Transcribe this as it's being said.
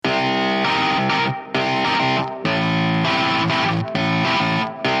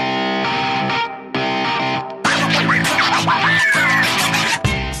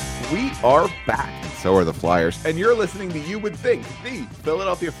are back, and so are the Flyers. And you're listening to You Would Think, the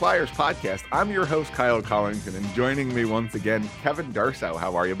Philadelphia Flyers podcast. I'm your host, Kyle Collington, and joining me once again, Kevin Darsow.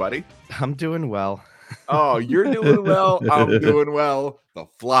 How are you, buddy? I'm doing well. Oh, you're doing well. I'm doing well. The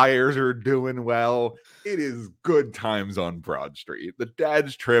Flyers are doing well. It is good times on Broad Street. The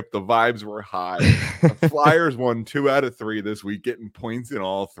dad's trip, the vibes were high. The Flyers won 2 out of 3 this week, getting points in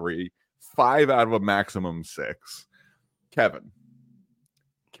all 3, 5 out of a maximum 6.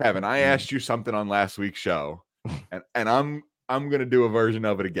 Kevin, I asked you something on last week's show, and I'm gonna do a version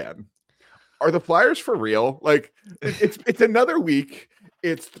of it again. Are the Flyers for real? Like, it's another week.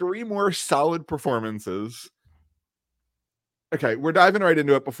 It's 3 more solid performances. Okay, we're diving right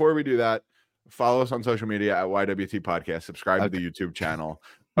into it. Before we do that, follow us on social media at YWT Podcast. Subscribe to the YouTube channel.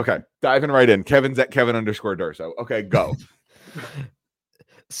 Okay, diving right in. Kevin's at Kevin_Darsow. Okay, go.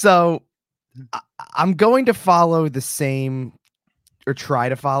 So I'm going to follow the same, or try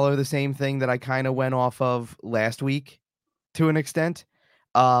to follow the same thing that I kind of went off of last week to an extent.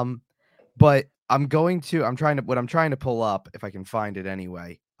 But I'm trying to pull up, if I can find it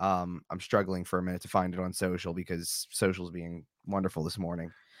anyway. I'm struggling for a minute to find it on social because social's being wonderful this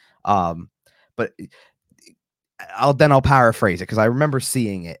morning. But I'll paraphrase it because I remember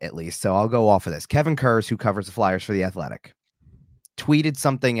seeing it at least. So I'll go off of this. Kevin Kurz, who covers the Flyers for The Athletic, tweeted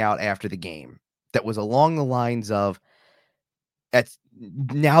something out after the game that was along the lines of,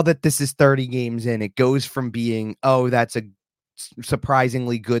 now that this is 30 games in, it goes from being, oh, that's a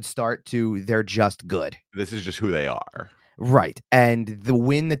surprisingly good start, to they're just good. This is just who they are. Right. And the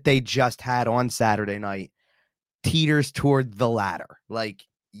win that they just had on Saturday night teeters toward the latter. Like,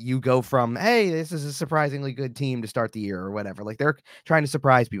 you go from, hey, this is a surprisingly good team to start the year or whatever. Like, they're trying to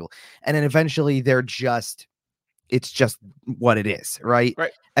surprise people. And then eventually it's just what it is. Right.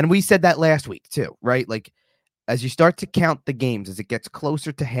 Right. And we said that last week too, right? Like, as you start to count the games, as it gets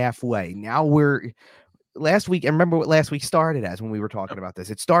closer to halfway, now last week, and remember what last week started as when we were talking about this.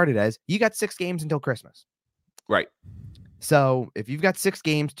 It started as, you got 6 games until Christmas. Right. So if you've got 6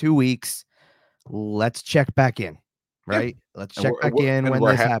 games, 2 weeks, let's check back in. Right. Yeah. Let's check back in when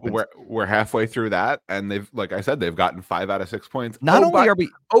this happens. We're halfway through that. And they've, like I said, they've gotten 5 out of 6 points. Not only are we,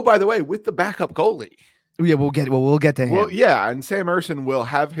 by the way, with the backup goalie. Yeah, we'll get to him. Well, yeah, and Sam Ersson will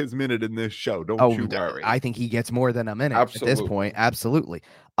have his minute in this show. Don't you worry. I think he gets more than a minute at this point. Absolutely.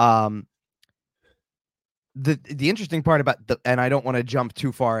 The interesting part about and I don't want to jump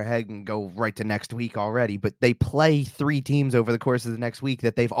too far ahead and go right to next week already, but they play 3 teams over the course of the next week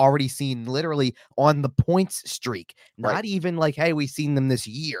that they've already seen literally on the points streak. Not even like, hey, we've seen them this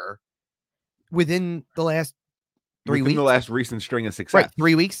year. Within the last 3 weeks. The last recent string of success. Right,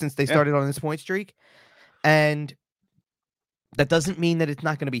 3 weeks since they started on this point streak. And that doesn't mean that it's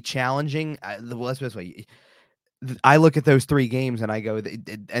not going to be challenging. Let's put it this way. I look at those 3 games and I go,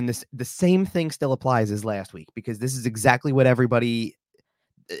 and the same thing still applies as last week, because this is exactly what everybody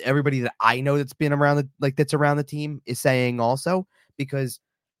that I know that's been around that's around the team is saying also, because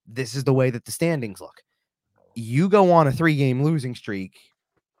this is the way that the standings look. You go on a 3-game losing streak,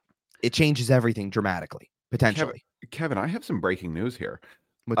 it changes everything dramatically, potentially. Kevin, I have some breaking news here.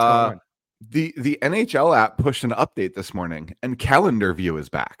 What's going on? The NHL app pushed an update this morning, and calendar view is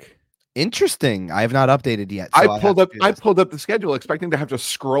back. Interesting. I have not updated yet. So I pulled up the schedule expecting to have to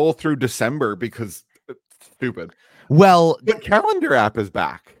scroll through December because it's stupid. Well, the calendar app is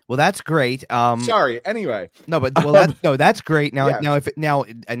back. Well, that's great. Sorry. Anyway. No, but that's great. Now,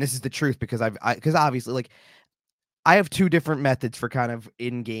 and this is the truth, because because obviously, like, I have 2 different methods for kind of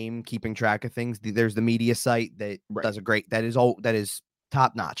in-game keeping track of things. There's the media site that does a great, that is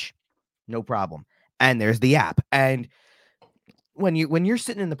top notch. No problem. And there's the app. And when you're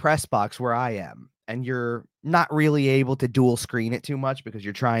sitting in the press box where I am, and you're not really able to dual screen it too much because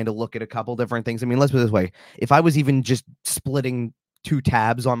you're trying to look at a couple different things. I mean, let's put it this way. If I was even just splitting 2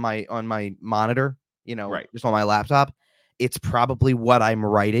 tabs on my monitor, just on my laptop, it's probably what I'm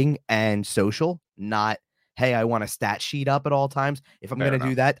writing and social, not, hey, I want a stat sheet up at all times. If I'm going to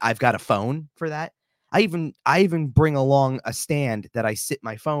do that, I've got a phone for that. I even bring along a stand that I sit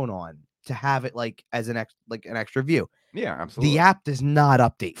my phone on to have it like as an extra view. Yeah, absolutely. The app does not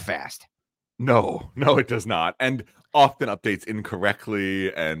update fast. No, it does not, and often updates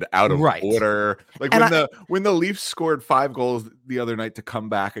incorrectly and out of order. Like when the Leafs scored 5 goals the other night to come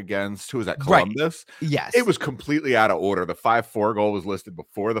back against, who was that, Columbus? Right. Yes, it was completely out of order. The 5-4 goal was listed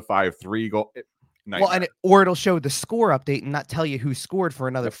before the 5-3 goal. Well, or it'll show the score update and not tell you who scored for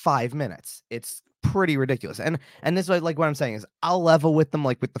another 5 minutes. It's pretty ridiculous. And this is like what I'm saying is, I'll level with them,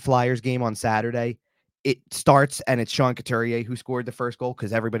 like with the Flyers game on Saturday. It starts and it's Sean Couturier who scored the first goal,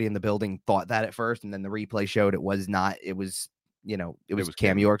 because everybody in the building thought that at first, and then the replay showed it was not. It was it was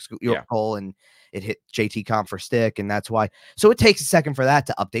Cam Cam York's yeah. goal, and it hit JT Comp for stick, and that's why. So it takes a second for that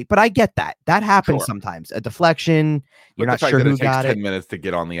to update, but I get that. That happens sometimes. A deflection, you're not sure who got it. It takes 10 minutes to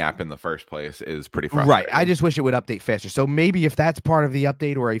get on the app in the first place is pretty frustrating. Right. I just wish it would update faster. So maybe if that's part of the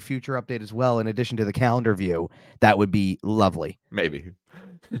update or a future update as well, in addition to the calendar view, that would be lovely. Maybe.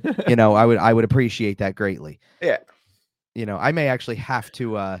 I would appreciate that greatly. Yeah. I may actually have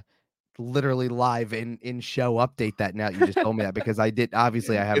to literally live in show update that now. You just told me that, because I did.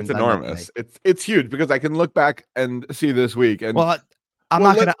 Obviously, I haven't. It's enormous. It's huge, because I can look back and see this week. And I'm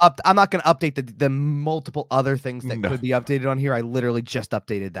not gonna update the multiple other things that could be updated on here. I literally just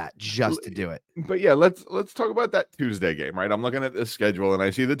updated that just to do it. But yeah, let's talk about that Tuesday game, right? I'm looking at this schedule and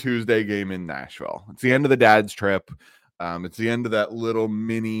I see the Tuesday game in Nashville. It's the end of the dad's trip. It's the end of that little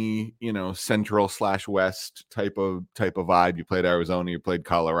mini, central/west type of vibe. You played Arizona, you played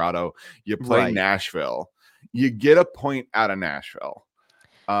Colorado, you play Nashville. You get a point out of Nashville.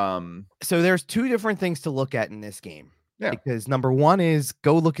 So there's two different things to look at in this game. Yeah. Because number one is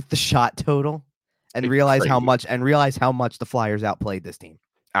go look at the shot total and realize how much the Flyers outplayed this team.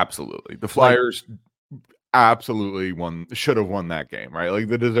 Absolutely. The Flyers absolutely should have won that game, right? Like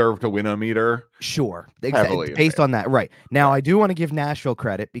the deserve to win a meter. Sure. Based on that. Right. Now, I do want to give Nashville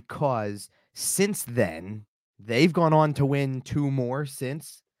credit, because since then they've gone on to win two more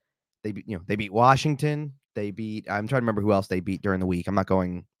since they beat Washington. I'm trying to remember who else they beat during the week. I'm not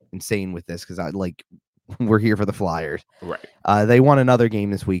going insane with this, because we're here for the Flyers. Right. They won another game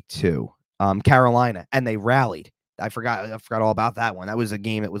this week too. Carolina, and they rallied. I forgot all about that one. That was a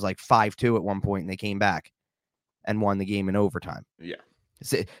game that was like 5-2 at one point, and they came back and won the game in overtime. Yeah.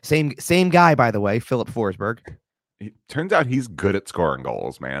 Same guy, by the way, Philip Forsberg. It turns out he's good at scoring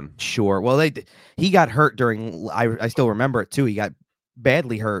goals, man. Sure. Well, he got hurt during. I still remember it too. He got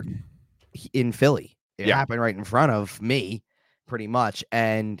badly hurt in Philly. It happened right in front of me, pretty much,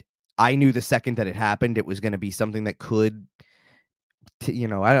 and I knew the second that it happened, it was going to be something that could, I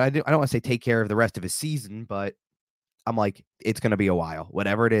don't want to say take care of the rest of his season, but I'm like, it's going to be a while.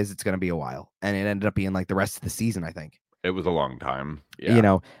 Whatever it is, it's going to be a while. And it ended up being like the rest of the season, I think. It was a long time.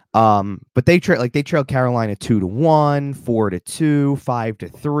 Yeah. But they trailed Carolina 2-1, 4-2,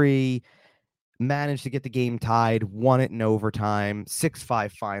 5-3, managed to get the game tied, won it in overtime,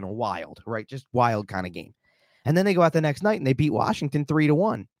 6-5 final. Wild, right? Just wild kind of game. And then they go out the next night and they beat Washington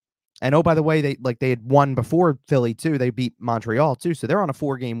 3-1. And oh, by the way, they had won before Philly too. They beat Montreal too, so they're on a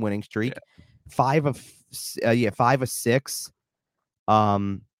 4-game winning streak. 5 of 6.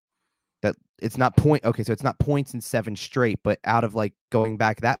 That it's not point. Okay, so it's not points in 7 straight, but out of going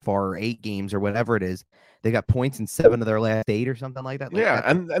back that far, or 8 games or whatever it is, they got points in 7 of their last 8 or something like that.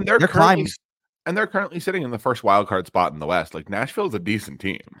 And they're climbing. And they're currently sitting in the first wild card spot in the West. Like, Nashville's a decent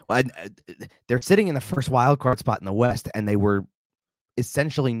team. Well, they're sitting in the first wild card spot in the West, and they were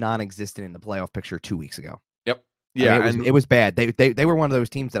essentially non-existent in the playoff picture 2 weeks ago. Yep. Yeah, it was bad. They were one of those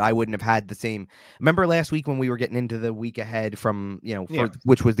teams that I wouldn't have had the same. Remember last week when we were getting into the week ahead from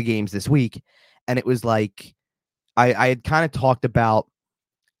which was the games this week, and it was like I had kind of talked about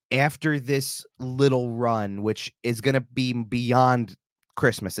after this little run, which is going to be beyond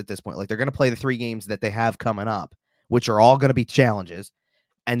Christmas at this point. Like, they're going to play the 3 games that they have coming up, which are all going to be challenges,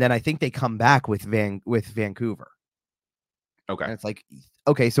 and then I think they come back with Vancouver. Okay. And it's like,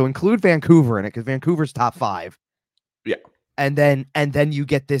 okay, so include Vancouver in it, because Vancouver's top 5. Yeah. And then you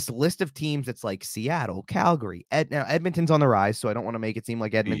get this list of teams that's like Seattle, Calgary. Now Edmonton's on the rise, so I don't want to make it seem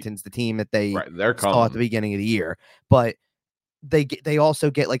like Edmonton's the team that they saw at the beginning of the year. But they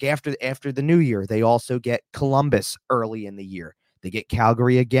also get, like, after the new year, they also get Columbus early in the year. They get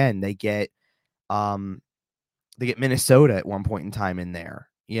Calgary again. They get Minnesota at one point in time in there.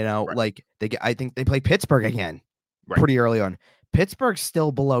 Like I think they play Pittsburgh again pretty early on. Pittsburgh's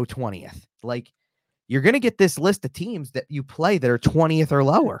still below 20th. Like, you're going to get this list of teams that you play that are 20th or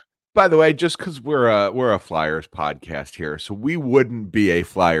lower. By the way, just because we're a Flyers podcast here, so we wouldn't be a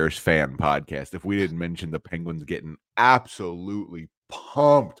Flyers fan podcast if we didn't mention the Penguins getting absolutely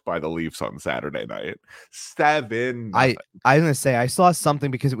pumped by the Leafs on Saturday night. 7-0. I was going to say, I saw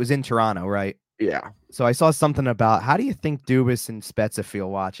something because it was in Toronto, right? Yeah. So I saw something about, how do you think Dubas and Spezza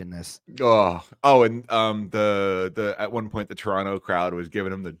feel watching this? And the at one point the Toronto crowd was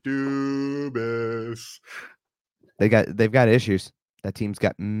giving him the Dubas. They've got issues. That team's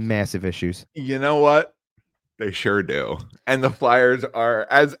got massive issues. You know what? They sure do. And the Flyers are,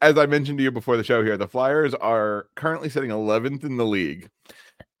 as I mentioned to you before the show here, the Flyers are currently sitting 11th in the league.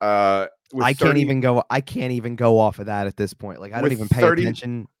 I can't even go off of that at this point. Like, I don't even pay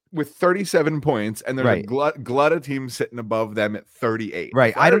attention. With 37 points, and there's a glut of teams sitting above them at 38.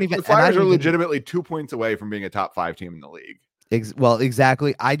 Right. The Flyers are legitimately 2 points away from being a top 5 team in the league. Well,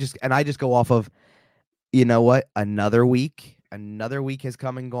 exactly. I just go off of, you know what? Another week has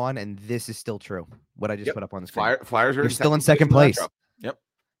come and gone, and this is still true. What I just put up on the screen. Flyers are still in second place. Yep.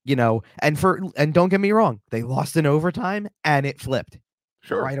 You know, and don't get me wrong, they lost in overtime and it flipped.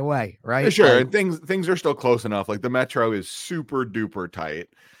 Sure. Right away, right? Sure. Like, and things are still close enough. Like the Metro is super duper tight.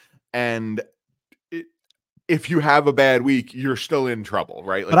 And if you have a bad week, you're still in trouble,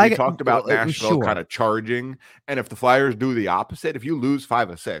 right? Like we talked about Nashville kind of charging. And if the Flyers do the opposite, if you lose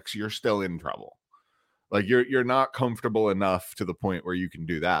 5 of 6, you're still in trouble. Like you're not comfortable enough to the point where you can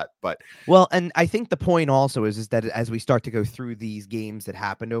do that. But and I think the point also is that as we start to go through these games that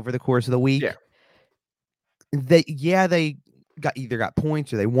happened over the course of the week, they got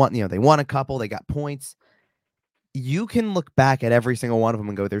points or they won a couple, they got points. You can look back at every single one of them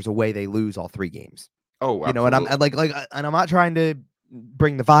and go, there's a way they lose all 3 games. Oh, absolutely. You know, and I'm not trying to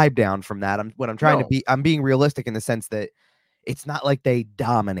bring the vibe down from that. I'm being realistic in the sense that it's not like they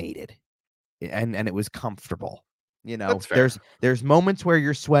dominated and it was comfortable. You know, there's moments where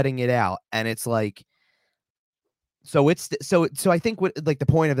you're sweating it out, and it's like, so I think what like the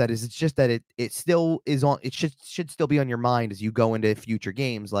point of that is, it's just that it still is on. It should still be on your mind as you go into future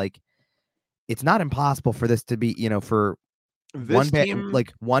games. Like, it's not impossible for this to be, you know, for one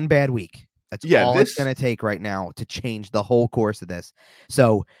bad week. That's all it's going to take right now to change the whole course of this.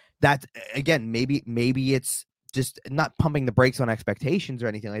 So that, again, maybe it's just not pumping the brakes on expectations or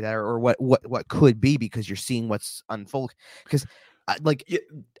anything like that, or what could be, because you're seeing what's unfold. Because I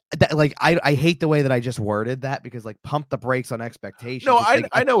hate the way that I just worded that, because like pump the brakes on expectations. No,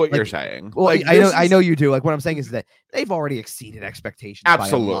 I know what you're saying. Well, like, I know you do. Like what I'm saying is that they've already exceeded expectations.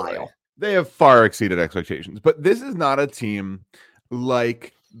 Absolutely. By a mile. They have far exceeded expectations, but this is not a team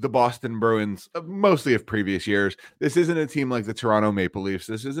like the Boston Bruins, mostly of previous years. This isn't a team like the Toronto Maple Leafs.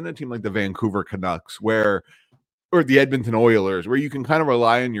 This isn't a team like the Vancouver Canucks, or the Edmonton Oilers, where you can kind of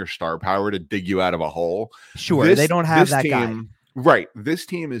rely on your star power to dig you out of a hole. Sure, they don't have that guy. Right. This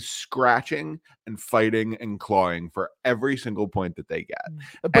team is scratching and fighting and clawing for every single point that they get.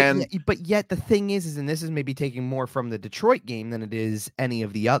 But yet the thing is, and this is maybe taking more from the Detroit game than it is any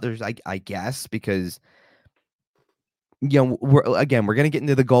of the others, I guess, because, you know, we're going to get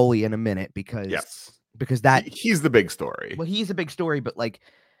into the goalie in a minute, because that he's the big story. Well, he's a big story, but like,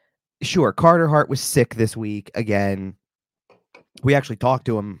 sure, Carter Hart was sick this week again. We actually talked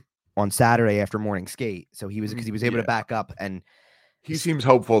to him on Saturday after morning skate, so he was able to back up, and he seems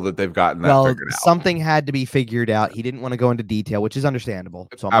hopeful that they've gotten that figured out. Something had to be figured out. He didn't want to go into detail, which is understandable.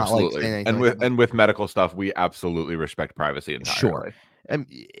 So I'm absolutely, not like and with medical stuff, we absolutely respect privacy entirely. Sure.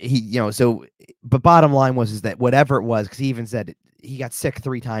 But bottom line is that whatever it was, because he even said he got sick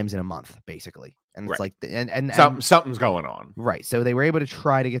 3 times in a month, basically. And it's like, and something's going on. Right. So they were able to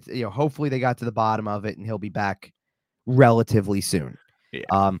try to get, hopefully they got to the bottom of it, and he'll be back relatively soon.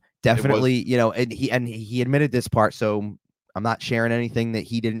 Yeah. Definitely, and he admitted this part, so I'm not sharing anything that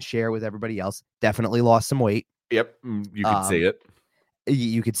he didn't share with everybody else. Definitely lost some weight. Yep. You could see it.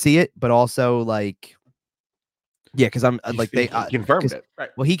 You could see it, but also like, yeah, because I'm like they confirmed it. Right.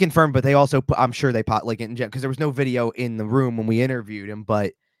 Well, he confirmed, but they also I'm sure they popped because there was no video in the room when we interviewed him,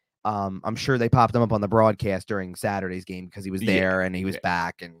 but I'm sure they popped him up on the broadcast during Saturday's game because he was there and he was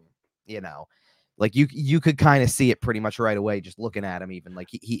back, and like you could kind of see it pretty much right away just looking at him. Even like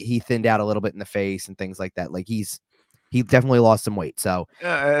he thinned out a little bit in the face and things like that. Like he definitely lost some weight. So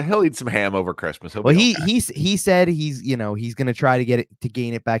he'll eat some ham over Christmas. He said he's going to try to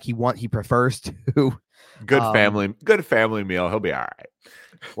gain it back. He prefers to. Good family meal. He'll be all right.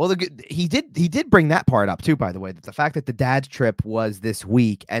 Well, he did bring that part up too, by the way. The fact that the dad's trip was this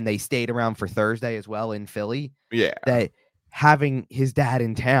week and they stayed around for Thursday as well in Philly. Yeah. That having his dad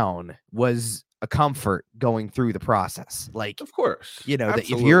in town was a comfort going through the process. Like, of course, that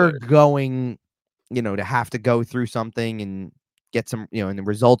if you're going, to have to go through something and get some, and the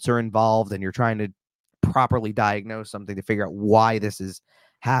results are involved and you're trying to properly diagnose something to figure out why this is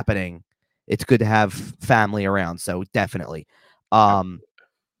happening, it's good to have family around. So definitely.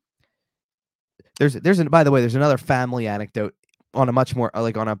 There's by the way, there's another family anecdote on a much more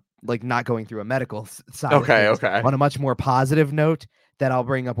not going through a medical side. Okay. On a much more positive note that I'll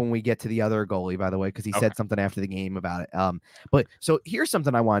bring up when we get to the other goalie, by the way, because he said something after the game about it. But so here's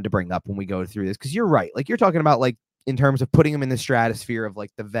something I wanted to bring up when we go through this, because you're right. Like you're talking about like in terms of putting him in the stratosphere of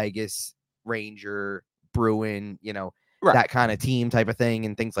like the Vegas Ranger, Bruin, that kind of team type of thing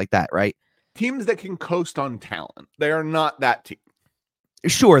and things like that, right? Teams that can coast on talent. They are not that team.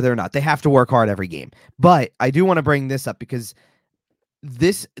 Sure, they're not. They have to work hard every game. But I do want to bring this up because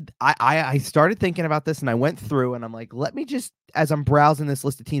I started thinking about this and I went through and I'm like, let me just, as I'm browsing this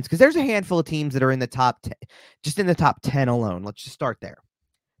list of teams, because there's a handful of teams that are in the top 10, just in the top 10 alone. Let's just start there,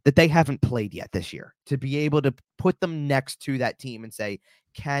 that they haven't played yet this year, to be able to put them next to that team and say,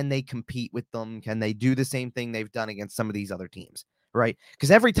 can they compete with them? Can they do the same thing they've done against some of these other teams? Right.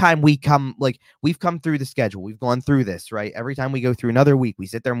 Because every time we've come through the schedule, we've gone through this, right? Every time we go through another week, we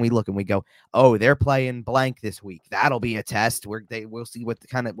sit there and we look and we go, oh, they're playing blank this week. That'll be a test where we'll see what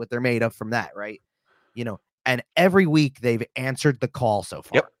they're made of from that. Right. And every week they've answered the call so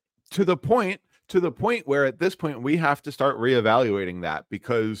far. Yep. To the point where at this point we have to start reevaluating that,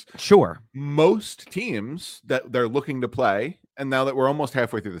 because most teams that they're looking to play, and now that we're almost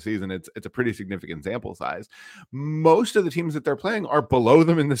halfway through the season, it's a pretty significant sample size. Most of the teams that they're playing are below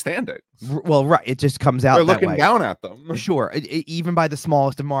them in the standings. Well, right. It just comes out they're looking down at them. Sure. Even by the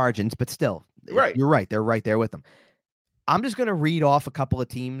smallest of margins, but still, right. You're right. They're right there with them. I'm just going to read off a couple of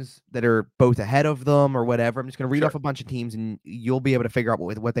teams that are both ahead of them or whatever. I'm just going to read off a bunch of teams and you'll be able to figure out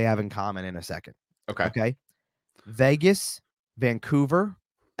what they have in common in a second. Okay. Vegas, Vancouver,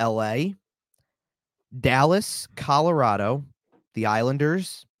 LA, Dallas, Colorado, the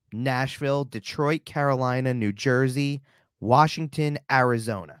Islanders, Nashville, Detroit, Carolina, New Jersey, Washington,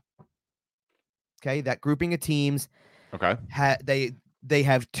 Arizona. Okay. That grouping of teams. Okay. They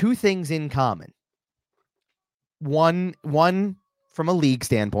have two things in common. One from a league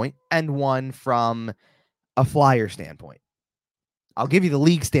standpoint and one from a Flyer standpoint. I'll give you the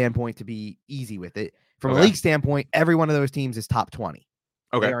league standpoint to be easy with it. From a league standpoint, every one of those teams is top 20.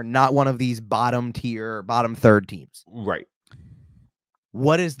 Okay. They are not one of these bottom tier, bottom third teams. Right.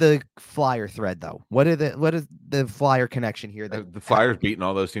 What is the Flyer thread though? What is the Flyer connection here? The Flyers beaten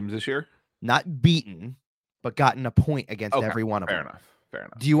all those teams this year? Not beaten, but gotten a point against every one of them. Fair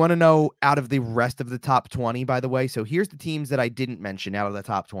enough. Do you want to know out of the rest of the top 20, by the way? So here's the teams that I didn't mention out of the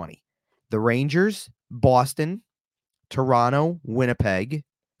top 20. The Rangers, Boston, Toronto, Winnipeg,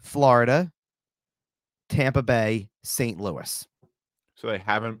 Florida, Tampa Bay, St. Louis. So they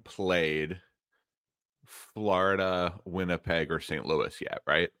haven't played Florida, Winnipeg, or St. Louis yet,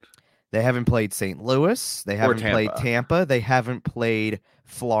 right? They haven't played St. Louis. They haven't played Tampa. They haven't played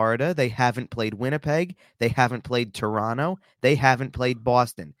Florida. They haven't played Winnipeg. They haven't played Toronto. They haven't played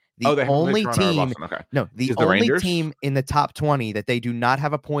Boston. The only team, the only team in the top 20 that they do not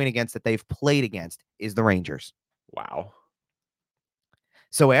have a point against that they've played against is the Rangers. Wow.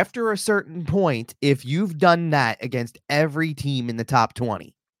 So after a certain point, if you've done that against every team in the top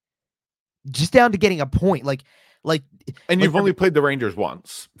 20, just down to getting a point, and you've only played the Rangers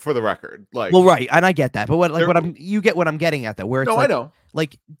once, for the record. Well, right, and I get that, but you get what I'm getting at though. Where it's I know.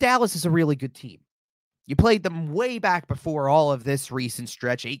 Like Dallas is a really good team. You played them way back before all of this recent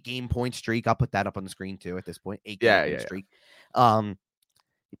stretch, 8-game point streak. I'll put that up on the screen too at this point. 8-game streak.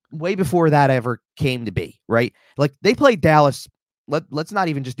 Way before that ever came to be, right? Like they played Dallas. Let's not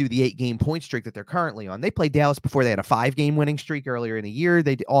even just do the 8-game point streak that they're currently on. They played Dallas before they had a 5-game winning streak earlier in the year.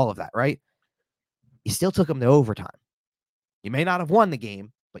 They did all of that, right? You still took them to overtime. You may not have won the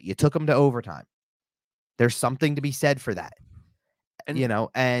game, but you took them to overtime. There's something to be said for that. And you know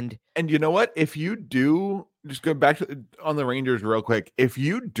what? If you do, just go back on the Rangers real quick. If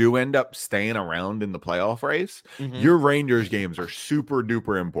you do end up staying around in the playoff race, your Rangers games are super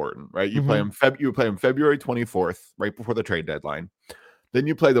duper important, right? You play them February 24th, right before the trade deadline. Then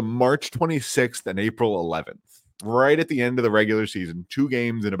you play them March 26th and April 11th, right at the end of the regular season. 2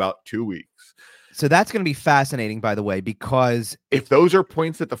 games in about 2 weeks. So that's going to be fascinating, by the way, because if those are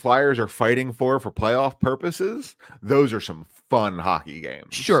points that the Flyers are fighting for playoff purposes, those are some fun hockey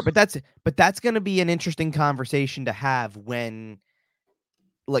games. Sure, but that's going to be an interesting conversation to have when,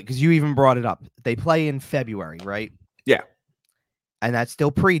 because you even brought it up. They play in February, right? Yeah. And that's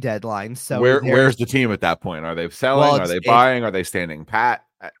still pre-deadline. So where's the team at that point? Are they selling? Are they buying? Are they standing pat?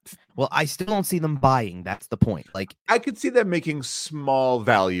 Well, I still don't see them buying. That's the point. I could see them making small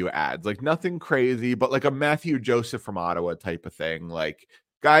value adds, nothing crazy, but a Matthew Joseph from Ottawa type of thing.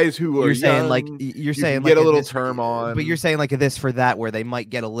 Guys who are you're saying get a little term on, but you're saying a this for that, where they might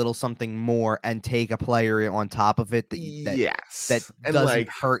get a little something more and take a player on top of it that doesn't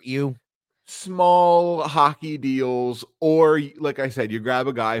hurt you. Small hockey deals, or like I said, you grab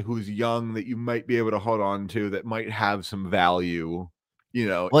a guy who's young that you might be able to hold on to that might have some value.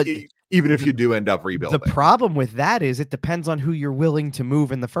 Even if you do end up rebuilding. The problem with that is it depends on who you're willing to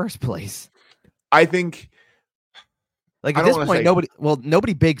move in the first place. I think at this point,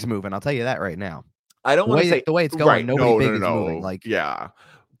 nobody big's moving. I'll tell you that right now. I don't want to say the way it's going. Right, nobody big is moving.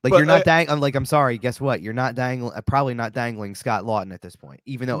 You're not dangling. I'm sorry. Guess what? You're not dangling. Probably not dangling Scott Lawton at this point.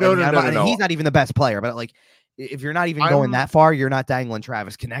 Even though he's not even the best player, but if you're not even going that far, you're not dangling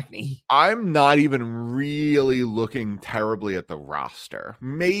Travis Konechny. I'm not even really looking terribly at the roster.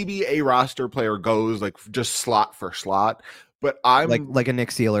 Maybe a roster player goes like just slot for slot, but I'm like a Nick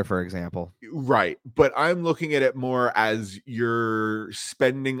Seeler, for example. Right. But I'm looking at it more as you're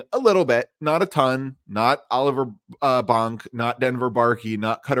spending a little bit, not a ton, not Oliver Bonk, not Denver Barkey,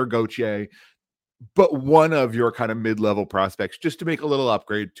 not Cutter Gauthier, but one of your kind of mid-level prospects just to make a little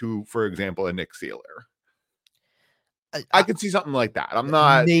upgrade to, for example, a Nick Seeler. I could see something like that. I'm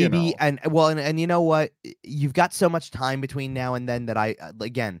not maybe, and you know what? You've got so much time between now and then that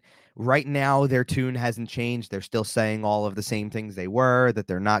again, right now their tune hasn't changed. They're still saying all of the same things they were, that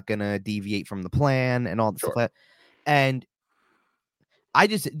they're not gonna deviate from the plan and all the stuff like that. And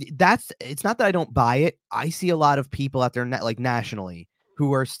it's not that I don't buy it. I see a lot of people out there like nationally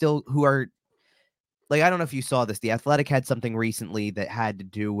who are like, I don't know if you saw this. The Athletic had something recently that had to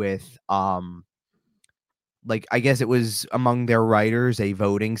do with like, I guess it was among their writers, a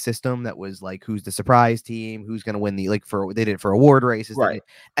voting system that was like, who's the surprise team, who's going to win they did it for award races. Right.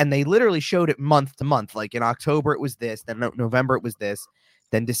 And they literally showed it month to month. Like in October, it was this, then November, it was this,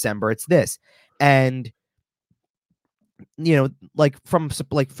 then December, it's this. And, like for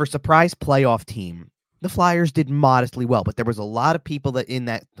surprise playoff team, the Flyers did modestly well, but there was a lot of people that in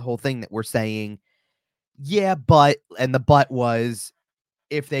that whole thing that were saying, yeah, and the but was,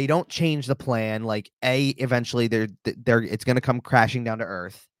 if they don't change the plan, like eventually it's going to come crashing down to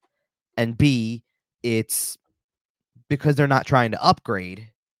earth, and B, it's because they're not trying to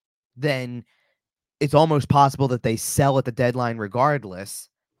upgrade, then it's almost possible that they sell at the deadline regardless,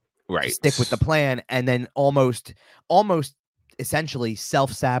 right? Stick with the plan, and then almost essentially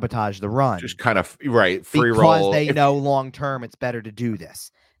self-sabotage the run. Just kind of free because roll. They know long term it's better to do this.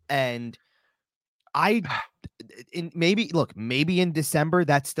 And maybe in December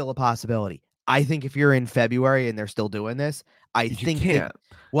that's still a possibility. I think if you're in February and they're still doing this, I think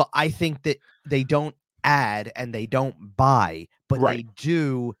that they don't add and they don't buy, but they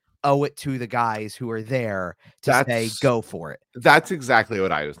do owe it to the guys who are there to say go for it. That's exactly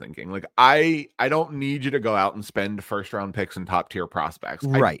what I was thinking. Like, I don't need you to go out and spend first round picks and top tier prospects.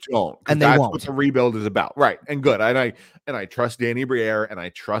 Right. I don't, and that's won't. what the rebuild is about. Right. And good. And I trust Danny Briere, and I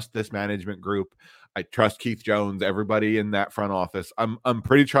trust this management group. I trust Keith Jones, everybody in that front office. I'm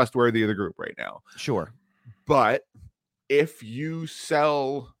pretty trustworthy of the group right now. Sure. But if you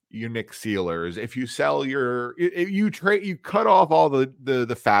sell your Nick Sealers, if you sell you cut off all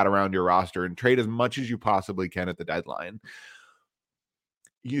the fat around your roster and trade as much as you possibly can at the deadline,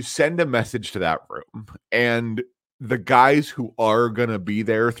 you send a message to that room, and the guys who are going to be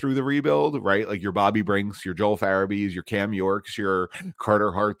there through the rebuild, right? Like your Bobby Brinks, your Joel Farabees, your Cam Yorks, your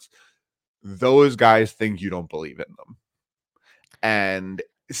Carter Harts, those guys think you don't believe in them. And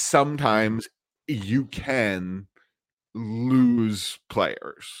sometimes you can lose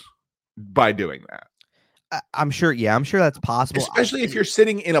players by doing that. I'm sure that's possible. Especially if you're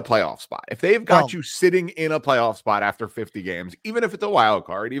sitting in a playoff spot. If they've got you sitting in a playoff spot after 50 games, even if it's a wild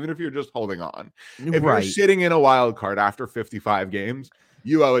card, even if you're just holding on, if you're sitting in a wild card after 55 games,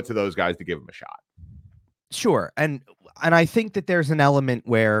 you owe it to those guys to give them a shot. Sure. And I think that there's an element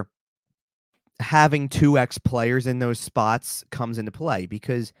where having 2x players in those spots comes into play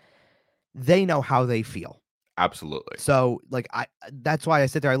because they know how they feel. Absolutely. So like that's why I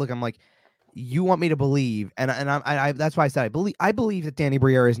sit there, I'm like, you want me to believe, and I that's why I said I believe that Danny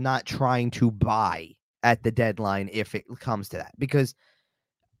Briere is not trying to buy at the deadline if it comes to that, because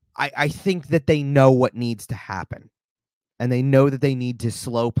I think that they know what needs to happen. And they know that they need to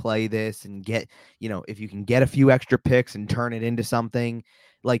slow play this and get, if you can get a few extra picks and turn it into something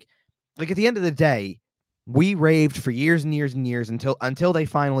like at the end of the day, we raved for years and years and years until they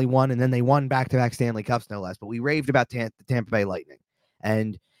finally won. And then they won back-to-back Stanley Cups, no less, but we raved about the Tampa Bay Lightning.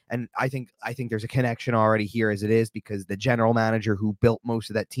 And I think there's a connection already here as it is, because the general manager who built most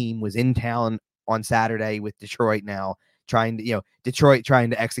of that team was in town on Saturday with Detroit now, trying to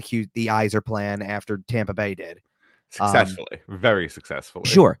execute the Yzer plan after Tampa Bay did. Successfully, very successfully.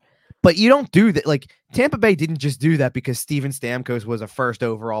 Sure. But you don't do that. Like, Tampa Bay didn't just do that because Steven Stamkos was a first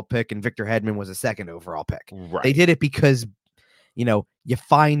overall pick and Victor Hedman was a second overall pick. Right. They did it because, you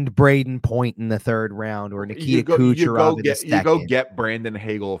find Braden Point in the third round, or Nikita Kucherov in the second. You go get Brandon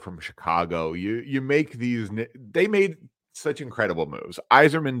Hagel from Chicago. You make they made such incredible moves.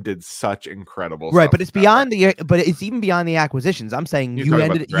 Yzerman did such incredible stuff. Right, but it's even beyond the acquisitions. I'm saying you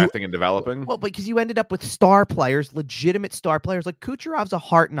ended up drafting and developing. Well, because you ended up with star players, legitimate star players. Like Kucherov's a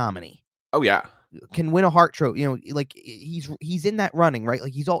Hart nominee. Oh yeah, can win a Hart trophy. Like he's in that running, right?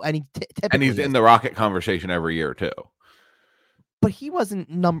 Like he's in the Rocket conversation every year too. But he wasn't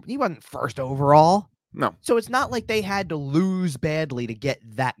first overall. No. So it's not like they had to lose badly to get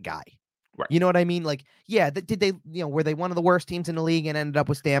that guy. Right. You know what I mean? Like, yeah, did they, were they one of the worst teams in the league and ended up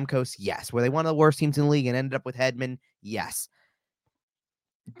with Stamkos? Yes. Were they one of the worst teams in the league and ended up with Hedman? Yes.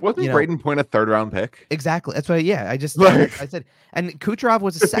 Wasn't Braden Point a 3rd-round pick? Exactly. That's why. Yeah, I said, and Kucherov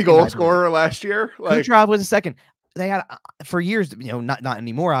was a 50 goal scorer last year. Kucherov was a second. They had for years, not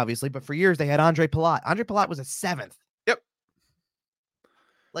anymore, obviously, but for years they had Andre Palat. Andre Palat was a 7th. Yep.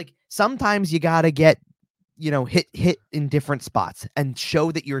 Like sometimes you gotta get, hit in different spots and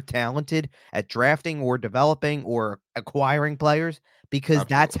show that you're talented at drafting or developing or acquiring players, because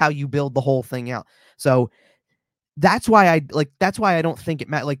that's how you build the whole thing out. So that's why I don't think it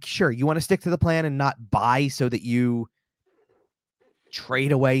matters. Like, sure, you want to stick to the plan and not buy so that you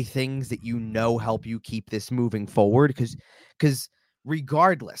trade away things that help you keep this moving forward, because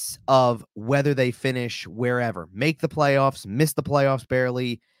regardless of whether they finish wherever, make the playoffs, miss the playoffs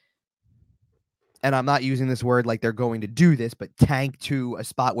barely, and I'm not using this word like they're going to do this, but tank to a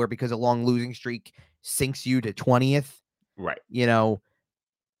spot where, because a long losing streak sinks you to 20th, right?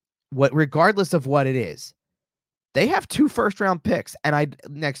 Regardless of what it is, they have 2 first-round picks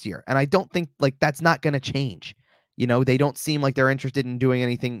next year, and I don't think that's not going to change. They don't seem like they're interested in doing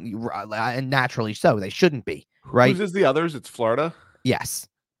anything, and naturally so. They shouldn't be, right? Who's the others? It's Florida. Yes.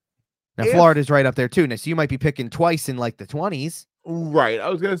 Now Florida's right up there too. Now, so you might be picking twice in the 20s. Right. I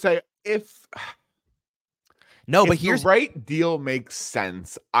was gonna say but here's the right deal makes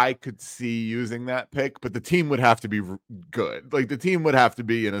sense. I could see using that pick, but the team would have to be good. Like the team would have to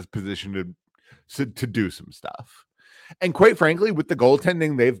be in a position to do some stuff. And quite frankly, with the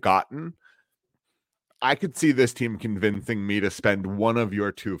goaltending they've gotten, I could see this team convincing me to spend one of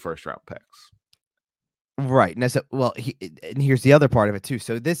your 2 first-round picks. Right. And and here's the other part of it too.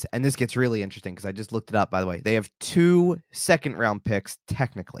 So this gets really interesting because I just looked it up, by the way. They have 2 second-round picks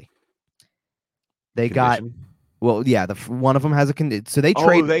technically. They got one of them has a condition. So they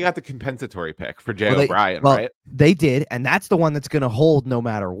got the compensatory pick for Jay O'Brien, right? They did, and that's the one that's going to hold no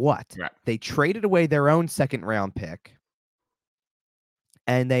matter what. Right. They traded away their own second-round pick,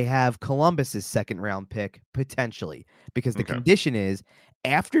 and they have Columbus's second-round pick potentially, because the condition is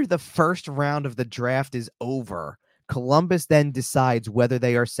after the first round of the draft is over, Columbus then decides whether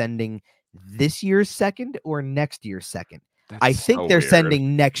they are sending this year's second or next year's second. I think they're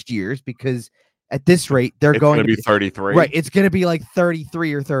sending next year's, because at this rate, they're going to be 33. Right. It's going to be like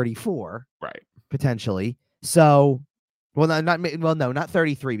 33 or 34. Right. Potentially. So, not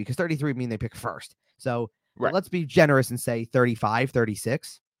 33, because 33 would mean they pick first. So let's be generous and say 35,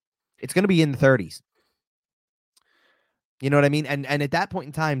 36. It's going to be in the 30s. You know what I mean? And at that point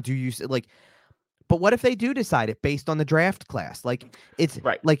in time, do you but what if they do decide it based on the draft class? It's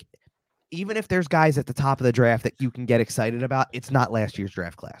right. Even if there's guys at the top of the draft that you can get excited about, it's not last year's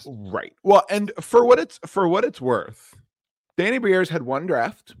draft class. Right. Well, and for what it's worth, Danny Brière's had 1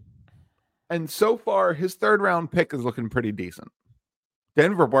 draft, and so far his 3rd-round pick is looking pretty decent.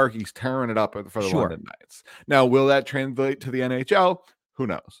 Denver Barkey's tearing it up for the London Knights. Now, will that translate to the NHL? Who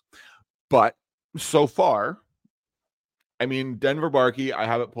knows? But so far, I mean, Denver Barkey, I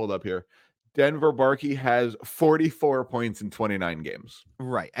have it pulled up here. Denver Barkey has 44 points in 29 games.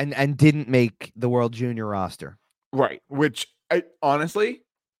 Right. And didn't make the World Junior roster. Right. Which, honestly,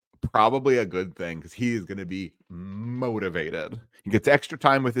 probably a good thing, because he is going to be motivated. He gets extra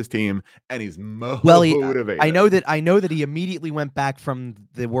time with his team, and he's motivated. I know that he immediately went back from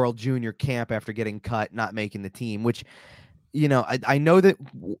the World Junior camp after getting cut, not making the team, which, I know that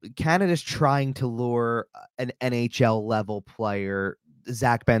Canada's trying to lure an NHL level player.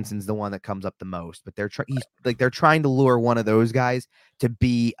 Zach Benson's the one that comes up the most, but they're trying to lure one of those guys to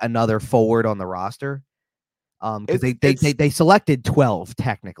be another forward on the roster. Because they selected 12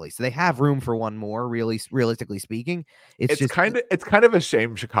 technically, so they have room for one more. Really, realistically speaking, it's kind of a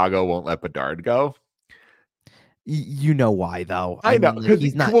shame Chicago won't let Bedard go. You know why, though? I know,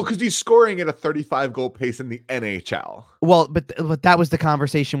 because he's scoring at a 35 goal pace in the NHL. Well, but that was the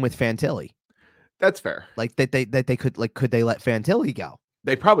conversation with Fantilli. That's fair. Could they let Fantilli go?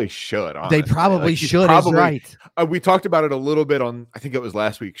 They probably should. Honestly. They probably should. Right. We talked about it a little bit on, I think it was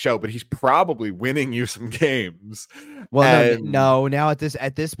last week's show, but he's probably winning you some games. Well, no. Now at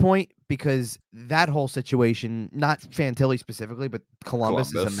this point, because that whole situation, not Fantilli specifically, but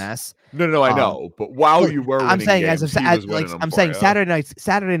Columbus is a mess. No, I know. But while you were, I'm saying games,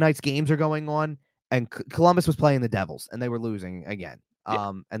 Saturday night's games are going on, and Columbus was playing the Devils, and they were losing again.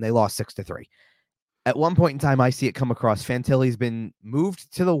 And they lost 6-3. At one point in time, I see it come across. Fantilli's been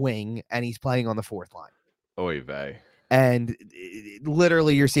moved to the wing, and he's playing on the 4th line. Oy vey. And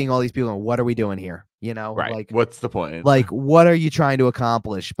literally, you're seeing all these people going, what are we doing here? You know, right. like, what's the point? Like, what are you trying to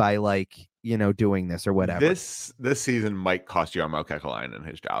accomplish by, like, doing this or whatever? This season might cost Jarmo Kekalainen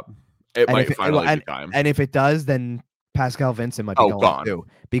his job. It might finally be time. And if it does, then Pascal Vincent might be gone too,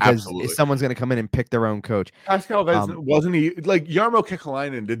 because someone's going to come in and pick their own coach. Pascal Vincent wasn't he like Jarmo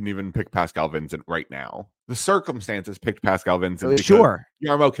Kekalainen didn't even pick Pascal Vincent right now. The circumstances picked Pascal Vincent. Sure,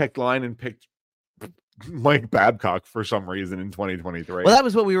 Jarmo Kekalainen picked Mike Babcock for some reason in 2023. Well, that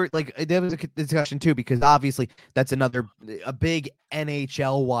was what we were like. There was a discussion too, because obviously that's a big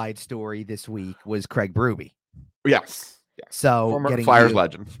NHL wide story this week was Craig Berube. Yes. So former Flyers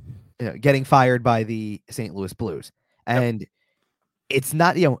legend, getting fired by the St. Louis Blues, and it's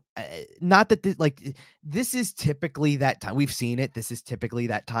not not that this is typically that time. We've seen it. This is typically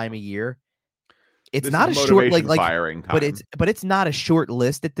that time of year. It's not a short firing time. but it's not a short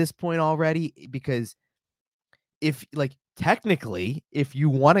list at this point already, because if technically, if you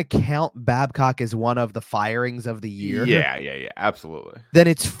want to count Babcock as one of the firings of the year, yeah, absolutely, then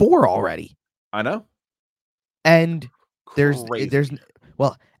it's 4 already. I know, and Crazy.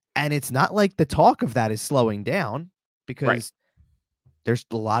 And it's not like the talk of that is slowing down, because there's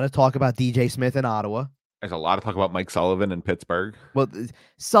a lot of talk about DJ Smith in Ottawa. There's a lot of talk about Mike Sullivan in Pittsburgh. Well,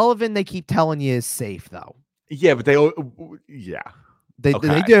 Sullivan, they keep telling you, is safe though. Yeah, but they do.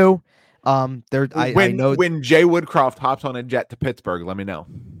 I know when Jay Woodcroft hops on a jet to Pittsburgh, let me know.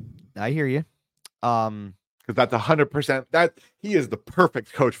 I hear you. Because that's 100%. That he is the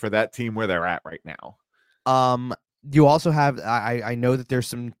perfect coach for that team where they're at right now. You also have. I know that there's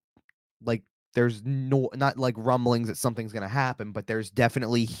some there's not like rumblings that something's going to happen, but there's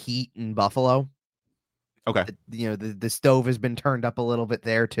definitely heat in Buffalo. Okay. The stove has been turned up a little bit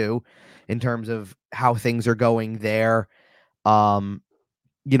there too, in terms of how things are going there.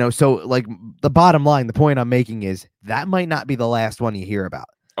 So like the bottom line, the point I'm making is that might not be the last one you hear about.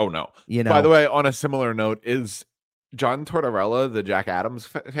 Oh no. By the way, on a similar note, is John Tortorella the Jack Adams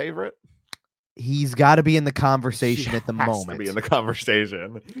favorite? He's got to be in the conversation at the moment. He has to be in the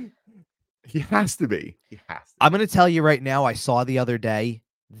conversation. He has to be. I'm going to tell you right now, I saw the other day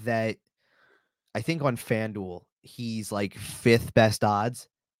that I think on FanDuel, he's like 5th best odds.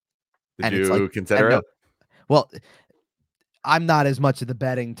 Did you consider it? Well, I'm not as much of the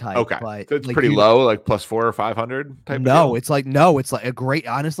betting type. Okay. But so it's pretty low, like plus 400 or 500 type No, it's like a great,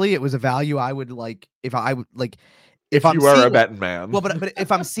 honestly, it was a value I would like if I would like. If you were a betting man. Well, but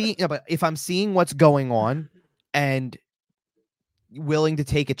if I'm seeing what's going on and willing to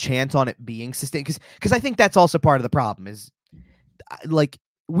take a chance on it being sustained, because I think that's also part of the problem is like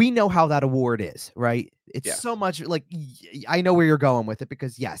we know how that award is, right? It's so much like I know where you're going with it,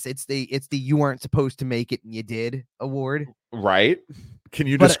 because yes, it's the you weren't supposed to make it and you did award, right? Can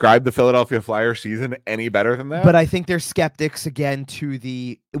you describe the Philadelphia Flyers season any better than that? But I think there's skeptics again to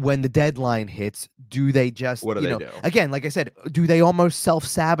when the deadline hits, do they just what do they do? Again, like I said, do they almost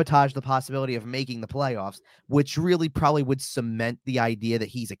self-sabotage the possibility of making the playoffs, which really probably would cement the idea that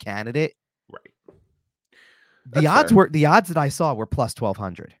he's a candidate? Right. The odds that I saw were plus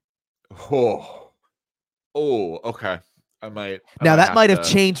 1,200. Oh, okay. I might have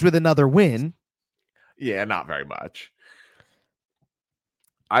changed with another win. Yeah, not very much.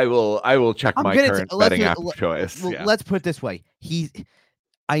 I will check my current betting app of choice. Let's put it this way.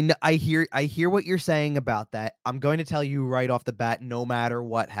 I hear what you're saying about that. I'm going to tell you right off the bat, no matter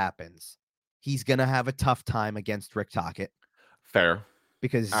what happens, he's going to have a tough time against Rick Tocchet. Fair.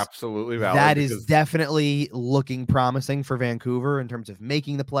 Because absolutely valid. That is definitely looking promising for Vancouver in terms of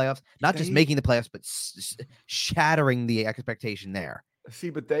making the playoffs. Not just making the playoffs, but shattering the expectation there. See,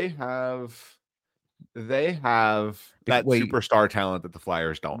 but they have that superstar talent that the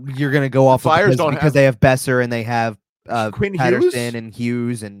Flyers don't. You're going to go off because they have Besser and they have Quinn Patterson and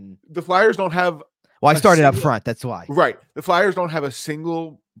Hughes, and the Flyers don't have. Well, I started up front. That's why. Right. The Flyers don't have a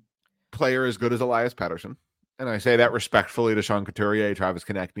single player as good as Elias Pettersson. And I say that respectfully to Sean Couturier, Travis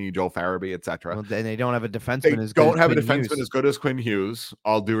Konechny, Joel Farabee, etc. Well, and they don't have a defenseman as good as Quinn Hughes.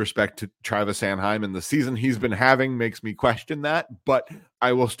 All due respect to Travis Sanheim, and the season he's been having makes me question that. But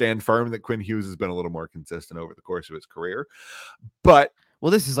I will stand firm that Quinn Hughes has been a little more consistent over the course of his career. But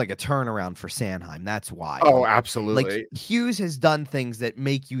this is like a turnaround for Sanheim. That's why. Oh, absolutely. Like Hughes has done things that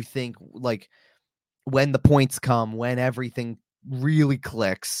make you think, like when the points come, when everything really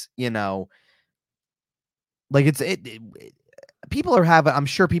clicks, Like I'm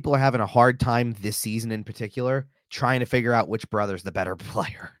sure people are having a hard time this season in particular, trying to figure out which brother's the better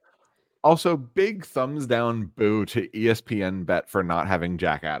player. Also, big thumbs down boo to ESPN Bet for not having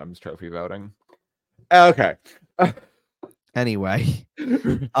Jack Adams trophy voting. Okay. Anyway,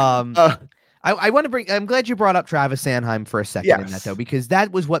 I want to bring. I'm glad you brought up Travis Sanheim for a second in that though, because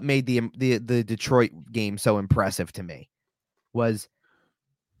that was what made the Detroit game so impressive to me. Was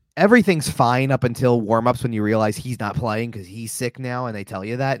everything's fine up until warmups when you realize he's not playing because he's sick now, and they tell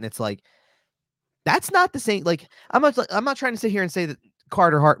you that, and it's like that's not the same. Like I'm not trying to sit here and say that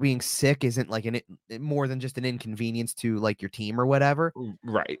Carter Hart being sick isn't like more than just an inconvenience to like your team or whatever.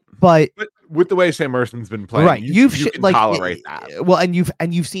 Right. But with the way Sam Erson's been playing, right, you can like, tolerate that. Well, and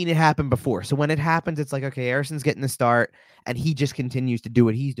you've seen it happen before. So when it happens, it's like, okay, Erson's getting the start and he just continues to do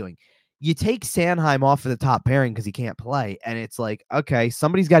what he's doing. You take Sanheim off of the top pairing because he can't play, and it's like, okay,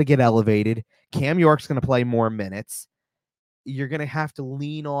 somebody's got to get elevated. Cam York's going to play more minutes. You're going to have to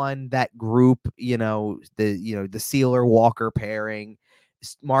lean on that group, the Sealer Walker pairing.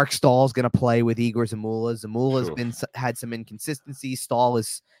 Mark Stahl's going to play with Igor Zamula. Zamula's had some inconsistencies. Stahl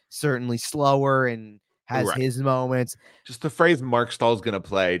is certainly slower and has his moments. Just the phrase "Mark Stahl's going to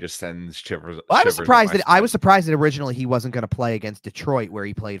play" just sends shivers. I was surprised that originally he wasn't going to play against Detroit, where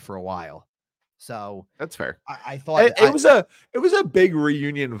he played for a while. So that's fair. I thought it was a big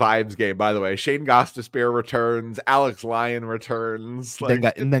reunion vibes game. By the way, Shane Gostisbehere returns, Alex Lyon returns,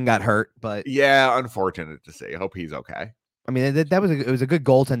 then got hurt. But yeah, unfortunate to see. Hope he's okay. I mean, it was a good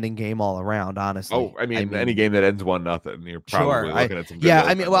goaltending game all around, honestly. Oh, I mean any game that ends 1-0, you're probably looking at some good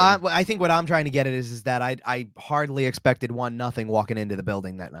I mean, I think what I'm trying to get at is that I hardly expected 1-0 walking into the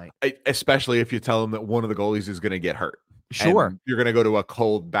building that night. Especially if you tell them that one of the goalies is going to get hurt. Sure. You're going to go to a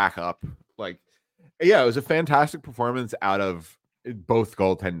cold backup. Like, yeah, it was a fantastic performance out of both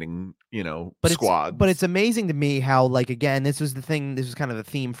goaltending, squads. But it's amazing to me how, like, again, this was kind of the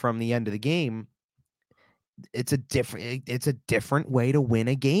theme from the end of the game. It's a different way to win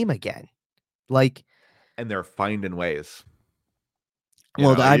a game again. Like, and they're finding ways. You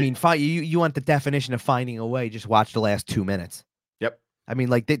want the definition of finding a way, just watch the last 2 minutes. Yep. I mean,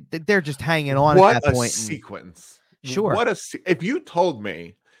 like they're just hanging on at that point. What a sequence. Sure. If you told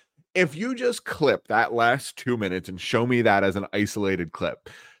me, if you just clip that last 2 minutes and show me that as an isolated clip,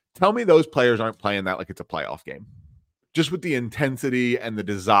 tell me those players aren't playing that like it's a playoff game. Just with the intensity and the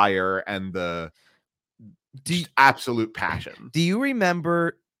desire and the absolute passion. Do you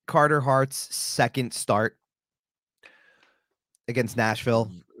remember Carter Hart's second start against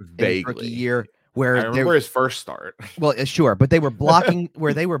Nashville? Vaguely. Rookie year, where I remember his first start. Well, sure, but they were blocking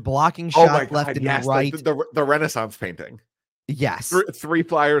shots left and right. The Renaissance painting. Yes. Three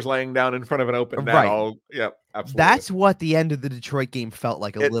flyers laying down in front of an open net. Right. Yep, absolutely. That's what the end of the Detroit game felt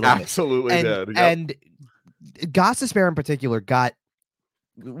like a little bit. Absolutely did. Yep. And Gostisbehere in particular got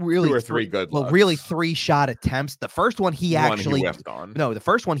really 2 or 3 good looks. Really 3 shot attempts. The first one he whiffed on. No, the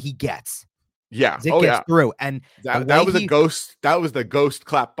first one he gets. Yeah. It gets through. And that was a ghost. That was the ghost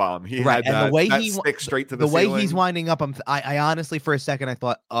clap bomb. He had and that, the way that stick straight to the ceiling. Way he's winding up. I honestly, for a second, I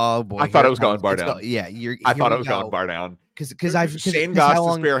thought, oh boy, I thought it was going bar down. I thought it was going bar down. Because Shane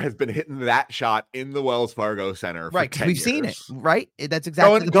Gostisbehere has been hitting that shot in the Wells Fargo Center. Right. For 10 we've years. Seen it. Right. That's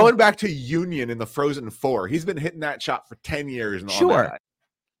exactly going back to Union in the Frozen Four. He's been hitting that shot for 10 years.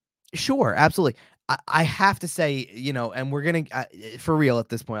 Sure, absolutely. I have to say, and we're going to, for real at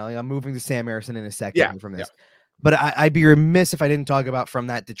this point, I'm moving to Sam Ersson in a second from this. Yeah. But I'd be remiss if I didn't talk about from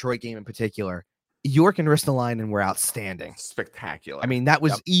that Detroit game in particular. York and Ristolainen were outstanding. Spectacular. I mean, that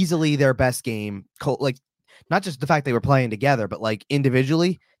was easily their best game. Like, not just the fact they were playing together, but like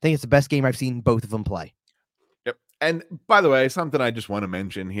individually, I think it's the best game I've seen both of them play. Yep. And by the way, something I just want to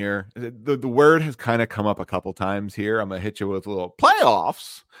mention here, the word has kind of come up a couple times here. I'm going to hit you with a little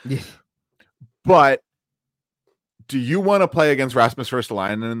playoffs. Yeah. But do you want to play against Rasmus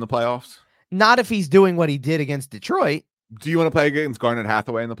Ristolainen in the playoffs? Not if he's doing what he did against Detroit. Do you want to play against Garnet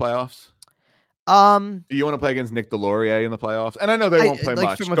Hathaway in the playoffs? Do you want to play against Nick Delorier in the playoffs? And I know they won't play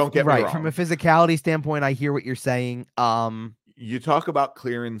much. Don't get me wrong. From a physicality standpoint, I hear what you're saying. You talk about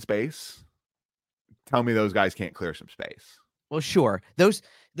clearing space. Tell me those guys can't clear some space. Well, sure.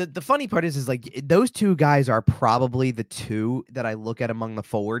 The funny part is like those 2 guys are probably the 2 that I look at among the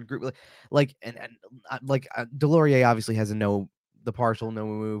forward group. Like Delorier obviously has the partial no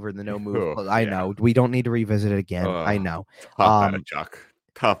move or the no move. I know we don't need to revisit it again. I know.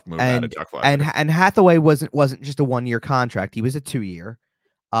 Tough move out of Chuck Fletcher. And Hathaway wasn't just a 1-year contract. He was a 2-year.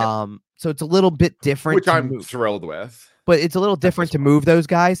 So it's a little bit different. Which I'm thrilled with. But it's a little different to move those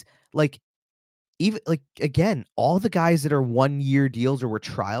guys. Like, even like again, all the guys that are 1-year deals or were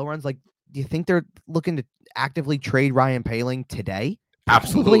trial runs, like, do you think they're looking to actively trade Ryan Poehling today?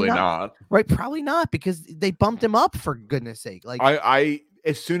 Absolutely not. Right? Probably not, because they bumped him up, for goodness sake. Like, I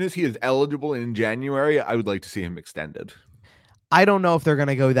as soon as he is eligible in January, I would like to see him extended. I don't know if they're going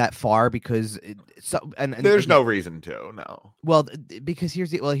to go that far because and there's again, no reason to. No. Well, because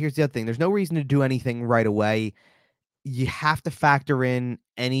here's the other thing. There's no reason to do anything right away. You have to factor in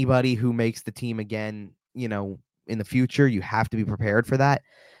anybody who makes the team again, in the future. You have to be prepared for that.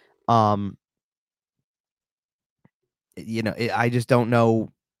 I just don't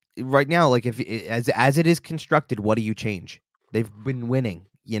know right now. Like if as it is constructed, what do you change? They've been winning,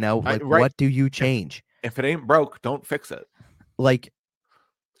 Right. What do you change? If it ain't broke, don't fix it. Like,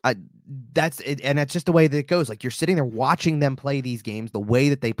 that's it, and that's just the way that it goes. Like you're sitting there watching them play these games, the way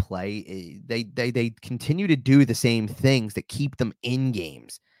that they play, they continue to do the same things that keep them in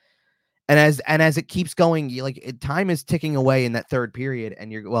games. And as it keeps going, time is ticking away in that third period,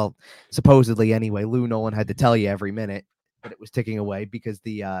 and supposedly anyway. Lou Nolan had to tell you every minute that it was ticking away because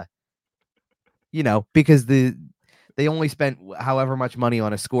they only spent however much money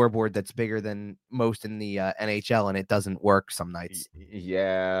on a scoreboard that's bigger than most in the NHL, and it doesn't work some nights.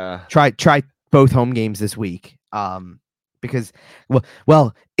 Yeah. Try both home games this week. Because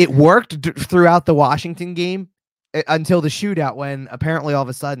it worked throughout the Washington game until the shootout when apparently all of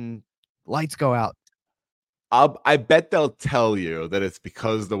a sudden lights go out. I bet they'll tell you that it's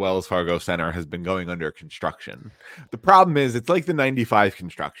because the Wells Fargo Center has been going under construction. The problem is it's like the 95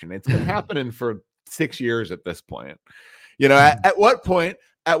 construction. It's been happening for 6 years at this point. At what point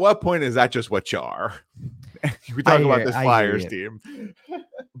is that just what you are? We talk about this Flyers team.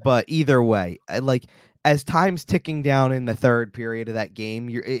 But either way, as time's ticking down in the third period of that game,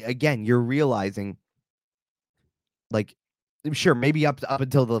 you're realizing, sure, maybe up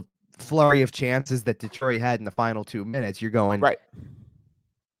until the flurry of chances that Detroit had in the final 2 minutes, you're going, right,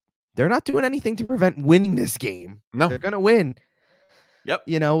 they're not doing anything to prevent winning this game. No, they're gonna win. Yep.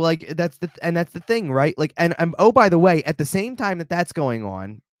 That's the thing, right? And oh, by the way, at the same time that's going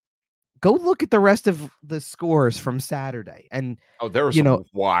on, go look at the rest of the scores from Saturday. And there was some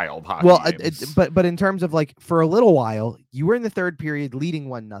wild hockey games. But in terms of for a little while, you were in the third period leading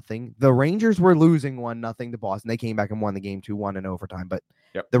 1-0. The Rangers were losing 1-0 to Boston. They came back and won the game 2-1 in overtime. But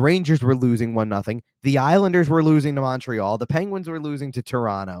the Rangers were losing 1-0. The Islanders were losing to Montreal. The Penguins were losing to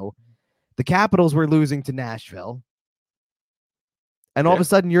Toronto. The Capitals were losing to Nashville. And all of a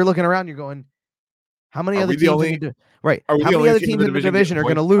sudden, you're looking around. You're going, how many other teams? How many other teams in the division are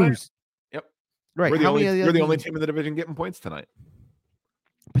going to lose? Right. We're the only team in the division getting points tonight.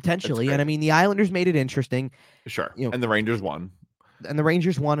 Potentially. And I mean, the Islanders made it interesting. Sure. And the Rangers won. And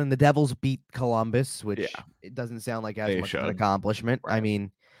the Devils beat Columbus, which it doesn't sound like as much of an accomplishment. Right. I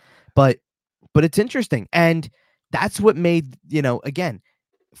mean, but it's interesting. And that's what made, again,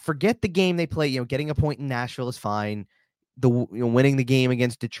 forget the game they play, getting a point in Nashville is fine. Winning the game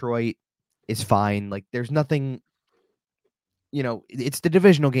against Detroit is fine. There's nothing. It's the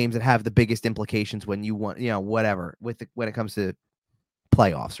divisional games that have the biggest implications when you want, whatever when it comes to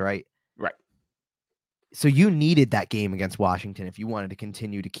playoffs, right? Right. So you needed that game against Washington if you wanted to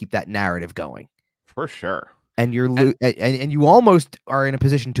continue to keep that narrative going. For sure. And and you almost are in a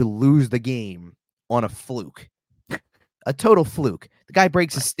position to lose the game on a fluke, a total fluke. The guy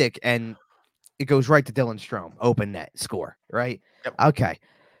breaks a stick and it goes right to Dylan Strome, open net, score, right? Yep. Okay.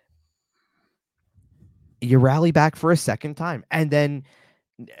 You rally back for a second time, and then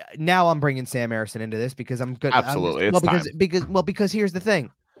now I'm bringing Sam Ersson into this because I'm good. Absolutely, because here's the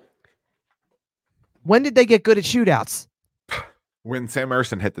thing: when did they get good at shootouts? When Sam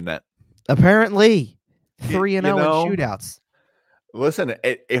Ersson hit the net. Apparently, 3-0 in shootouts. Listen,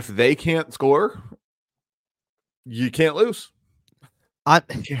 if they can't score, you can't lose.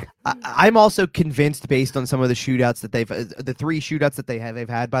 I'm also convinced, based on some of the shootouts that the 3 shootouts that they've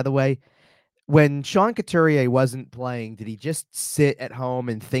had, by the way. When Sean Couturier wasn't playing, did he just sit at home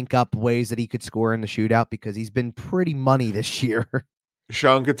and think up ways that he could score in the shootout? Because he's been pretty money this year.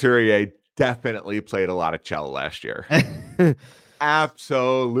 Sean Couturier definitely played a lot of cello last year.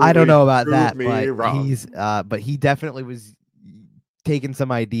 Absolutely. I don't know about that, but he definitely was taking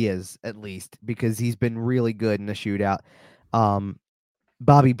some ideas, at least, because he's been really good in the shootout.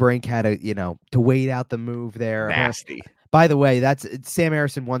 Bobby Brink had to wait out the move there. Nasty. By the way, that's Sam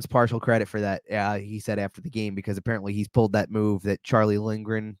Ersson wants partial credit for that. He said after the game, because apparently he's pulled that move that Charlie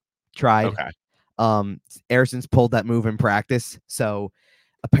Lindgren tried. Okay. Ersson's pulled that move in practice, so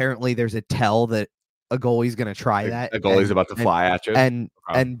apparently there's a tell that a goalie's going to try that. A goalie's about to fly at you, and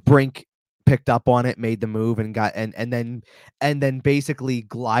Brink picked up on it, made the move, and got and then basically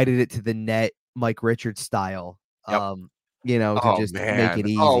glided it to the net, Mike Richards style. Yep. To just make it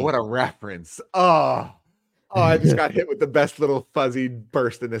easy. Oh, what a reference! Oh, I just got hit with the best little fuzzy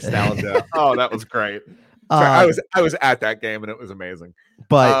burst of nostalgia. Oh, that was great. Sorry, I was at that game and it was amazing.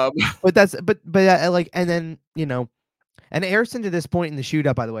 But and then And Harrison, to this point in the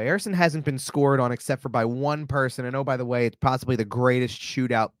shootout, by the way, Harrison hasn't been scored on except for by one person. And oh, by the way, it's possibly the greatest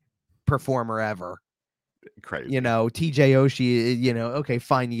shootout performer ever. Crazy. You know, TJ Oshie, you know, okay,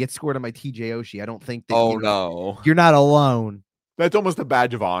 fine. You get scored on by TJ Oshie. I don't think that no. You're not alone. That's almost a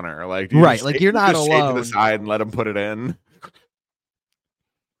badge of honor. Like, right. Like you're not alone. To the side and let him put it in.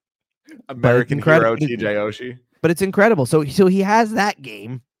 American hero TJ Oshie. But it's incredible. So he has that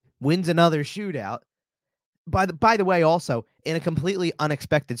game, wins another shootout. By the way, also in a completely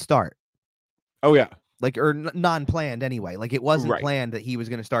unexpected start. Oh yeah. Like, or non-planned anyway. Like it wasn't planned that he was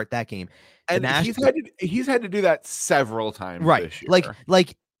going to start that game. And he's had to do that several times this year.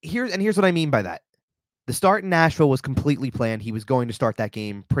 Like here's what I mean by that. The start in Nashville was completely planned. He was going to start that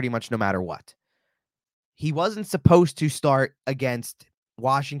game pretty much no matter what. He wasn't supposed to start against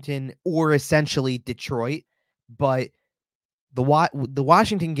Washington or essentially Detroit, but the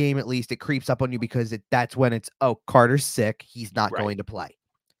Washington game, at least, it creeps up on you because that's when it's, oh, Carter's sick. He's not going to play.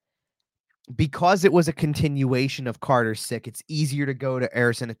 Because it was a continuation of Carter's sick, it's easier to go to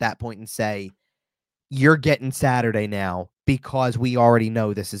Harrison at that point and say, you're getting Saturday now because we already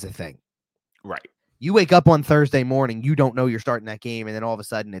know this is a thing. Right. You wake up on Thursday morning, you don't know you're starting that game, and then all of a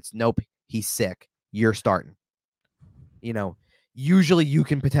sudden it's, nope, he's sick. You're starting. You know, usually you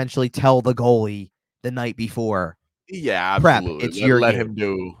can potentially tell the goalie the night before. Yeah, absolutely. Prep, it's your let game. him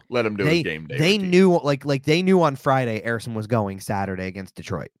do his game day. They knew they knew on Friday Harrison was going Saturday against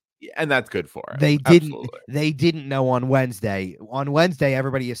Detroit. Yeah, and that's good for him. They didn't know on Wednesday. On Wednesday,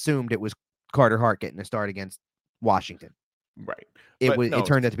 everybody assumed it was Carter Hart getting a start against Washington. Right. It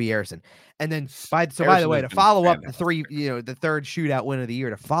turned out to be Harrison. And then by the way, to follow up the third shootout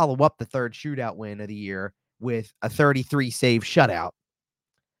win of the year, with a 33 save shutout,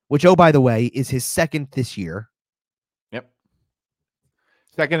 which, oh, by the way, is his second this year. Yep.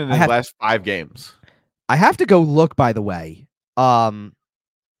 Second in his last 5 games. I have to go look, by the way, to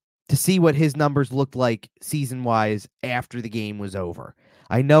see what his numbers looked like season-wise after the game was over.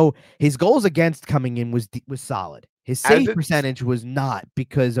 I know his goals against coming in was solid. His save percentage was not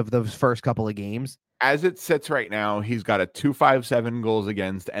because of those first couple of games. As it sits right now, he's got a 257 goals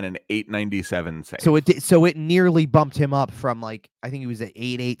against and an 897 save. So it nearly bumped him up from, like, I think he was at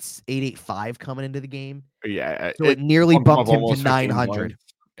 885 coming into the game. Yeah. So it nearly bumped him to 900.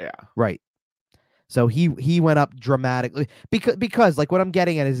 Yeah. Right. So he went up dramatically because like what I'm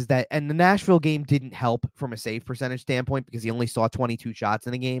getting at is that, and the Nashville game didn't help from a save percentage standpoint because he only saw 22 shots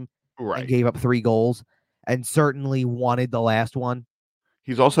in the game, and gave up 3 goals, and certainly wanted the last one.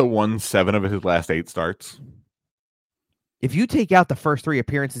 He's also won 7 of his last 8 starts. If you take out the first 3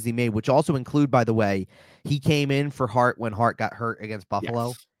 appearances he made, which also include, by the way, he came in for Hart when Hart got hurt against Buffalo.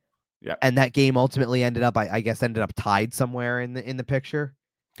 Yes. Yeah. And that game ultimately ended up tied somewhere in the picture.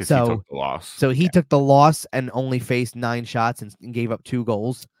 So he took the loss. So he took the loss and only faced 9 shots and gave up 2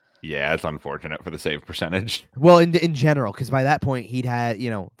 goals. Yeah, it's unfortunate for the save percentage. Well, in general, because by that point he'd had,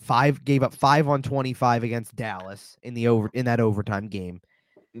 gave up 5 on 25 against Dallas in that overtime game.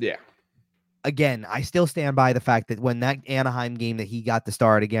 Yeah. Again, I still stand by the fact that when that Anaheim game that he got to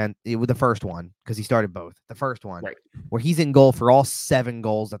start again, it was the first one, because he started both. The first one, where he's in goal for all 7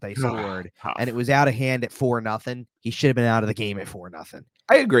 goals that they scored, and it was out of hand at 4-0. He should have been out of the game at 4-0.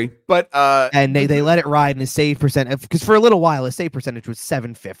 I agree, but and they let it ride in his save percentage, because for a little while his save percentage was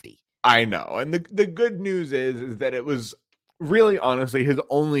 .750. I know, and the good news is that it was really, honestly, his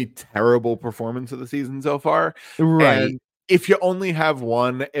only terrible performance of the season so far. Right. And if you only have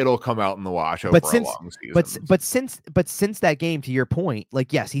one, it'll come out in the wash over a long season. But since that game, to your point,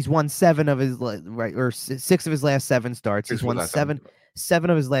 like, yes, he's won 7 of his 6 of his last 7 starts. He's won 7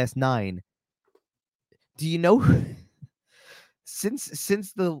 of his last 9. Do you know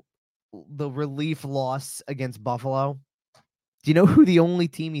since the relief loss against Buffalo, do you know who the only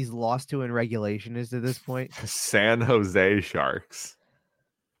team he's lost to in regulation is to this point? San Jose Sharks.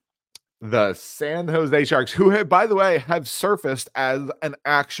 The San Jose Sharks, who, by the way, have surfaced as an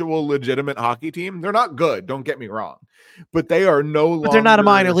actual legitimate hockey team. They're not good, don't get me wrong, but they are no longer. But they're not a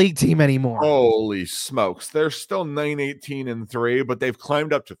minor league team anymore. Holy smokes. They're still 9-18-3, but they've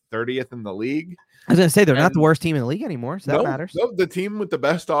climbed up to 30th in the league. I was going to say, they're not the worst team in the league anymore, so that matters. No, the team with the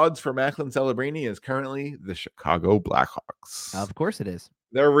best odds for Macklin Celebrini is currently the Chicago Blackhawks. Of course it is.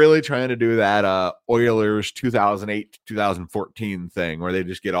 They're really trying to do that Oilers 2008-2014 thing where they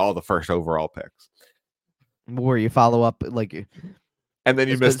just get all the first overall picks. Where you follow up, like, and then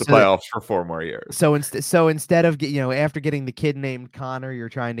you miss the playoffs for 4 more years. So instead of after getting the kid named Connor, you're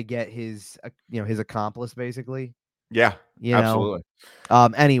trying to get his accomplice, basically. Yeah, You absolutely. know.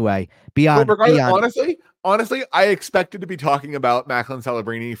 Anyway, beyond honestly, I expected to be talking about Macklin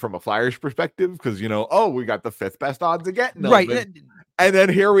Celebrini from a Flyers perspective because we got the 5th best odds of getting right. them, and then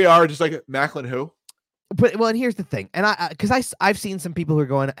here we are, just like Macklin who. But and here's the thing, and I've seen some people who are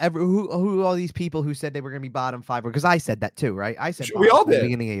going who all these people who said they were going to be bottom 5, because I said that too, right? I said we all did at the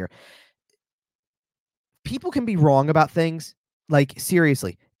beginning of the year. People can be wrong about things, like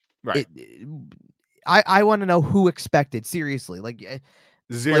seriously. Right. I want to know who expected, seriously, like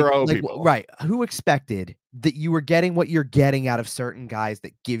zero people, right? Who expected that you were getting what you're getting out of certain guys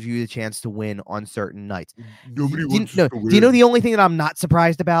that give you the chance to win on certain nights? Nobody wants to win. Do you know the only thing that I'm not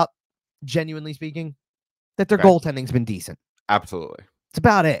surprised about, genuinely speaking? That their goaltending's been decent. Absolutely. It's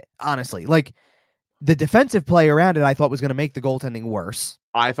about it, honestly. Like, the defensive play around it, I thought was going to make the goaltending worse.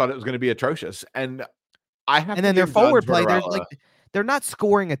 I thought it was going to be atrocious. And then their forward play, they're not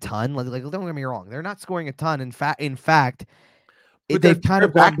scoring a ton. Like, don't get me wrong. They're not scoring a ton. In fact, they've kind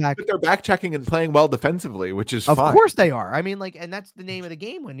of gone back. But they're back checking and playing well defensively, which is of fine. course they are. I mean, like, and that's the name of the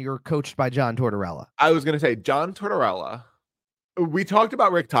game when you're coached by John Tortorella. I was going to say, John Tortorella. We talked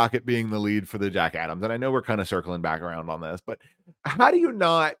about Rick Tocchet being the lead for the Jack Adams, and I know we're kind of circling back around on this, but how do you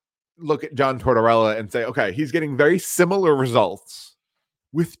not look at John Tortorella and say, okay, he's getting very similar results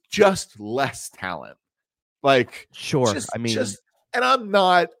with just less talent? Like, sure, and I'm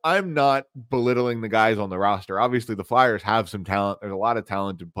not belittling the guys on the roster. Obviously, the Flyers have some talent. There's a lot of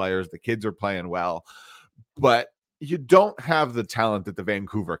talented players. The kids are playing well, but you don't have the talent that the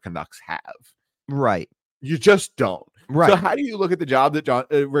Vancouver Canucks have. Right. You just don't. Right. So how do you look at the job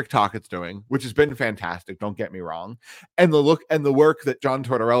that Rick Tocchet's doing, which has been fantastic, don't get me wrong, and the work that John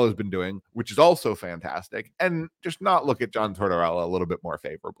Tortorella has been doing, which is also fantastic, and just not look at John Tortorella a little bit more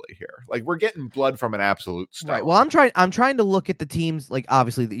favorably here? Like, we're getting blood from an absolute stone. Right. Well, I'm trying to look at the teams, like,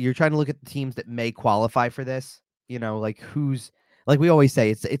 obviously you're trying to look at the teams that may qualify for this, like who's, like we always say,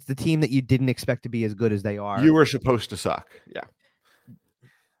 it's the team that you didn't expect to be as good as they are. You were supposed to suck. Yeah.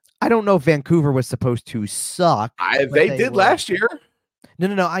 I don't know if Vancouver was supposed to suck. They did last year.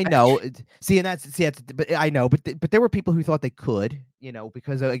 No. I know. But I know. But there were people who thought they could.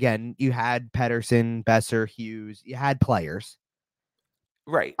 Because again, you had Pettersson, Besser, Hughes. You had players.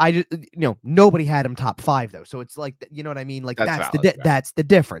 Right. I just nobody had them top 5 though. So it's like, you know what I mean. Like that's the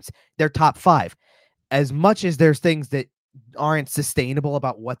difference. They're top 5. As much as there's things that aren't sustainable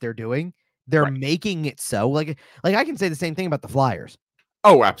about what they're doing, they're making it so. Like I can say the same thing about the Flyers.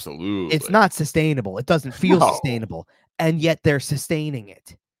 Oh, absolutely. It's not sustainable. It doesn't feel sustainable, and yet they're sustaining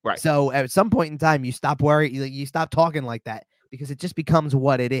it. Right. So at some point in time, you stop worrying. You stop talking like that, because it just becomes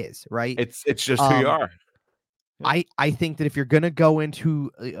what it is, right? It's just who you are. I think that if you're gonna go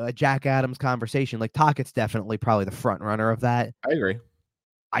into a Jack Adams conversation, like Tocchet's definitely probably the front runner of that. I agree.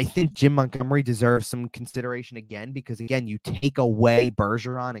 I think Jim Montgomery deserves some consideration again, because again, you take away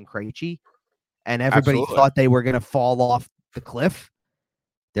Bergeron and Krejci, and everybody thought they were gonna fall off the cliff.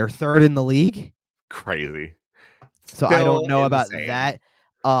 They're 3rd in the league. Crazy. So I don't know about that.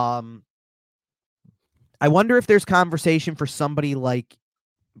 I wonder if there's conversation for somebody like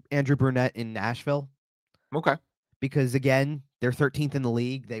Andrew Brunette in Nashville. Okay. Because again, they're 13th in the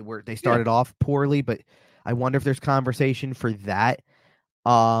league. They started off poorly, but I wonder if there's conversation for that.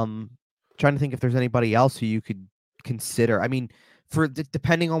 Trying to think if there's anybody else who you could consider. I mean,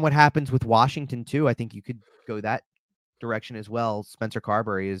 depending on what happens with Washington too, I think you could go that direction as well. Spencer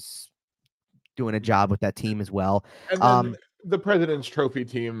Carberry is doing a job with that team as well. And then the President's Trophy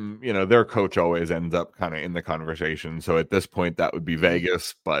team, their coach always ends up kind of in the conversation. So at this point, that would be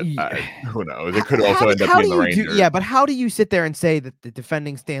Vegas, but who knows? It could also end up being the Rangers. But how do you sit there and say that the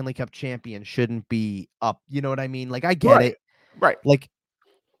defending Stanley Cup champion shouldn't be up? You know what I mean? Like, I get it. Right. Like,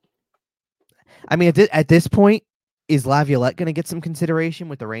 I mean, at this point, is Laviolette going to get some consideration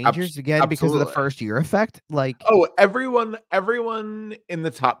with the Rangers again because of the first year effect? Like, everyone in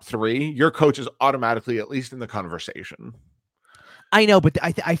the top 3, your coach is automatically at least in the conversation. I know, but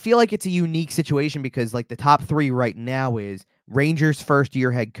I feel like it's a unique situation, because like the top 3 right now is Rangers first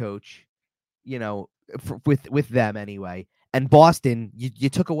year head coach, with them anyway, and Boston.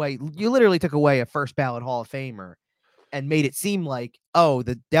 You literally took away a first ballot Hall of Famer and made it seem like,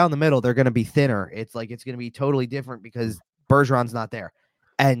 down the middle, they're going to be thinner. It's like, it's going to be totally different because Bergeron's not there,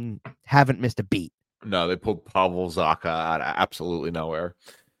 and haven't missed a beat. No, they pulled Pavel Zacha out of absolutely nowhere.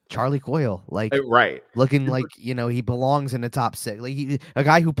 Charlie Coyle, looking like, he belongs in the top 6. Like, a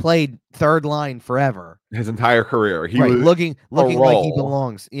guy who played 3rd line forever, his entire career. He was looking like he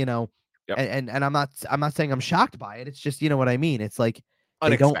belongs, Yep. And I'm not saying I'm shocked by it. It's just, you know what I mean? It's like,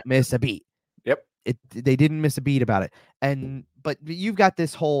 they don't miss a beat. Yep. They didn't miss a beat about it. But you've got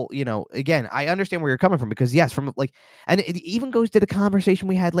this whole, again, I understand where you're coming from, because yes, from like, and it even goes to the conversation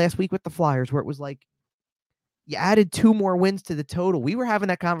we had last week with the Flyers, where it was like, you added 2 more wins to the total. We were having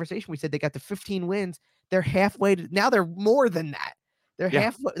that conversation. We said they got to 15 wins. They're halfway to, now they're more than that.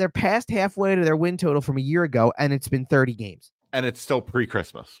 They're past halfway to their win total from a year ago, and it's been 30 games. And it's still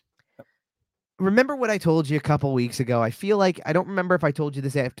pre-Christmas. Remember what I told you a couple weeks ago? I feel like, I don't remember if I told you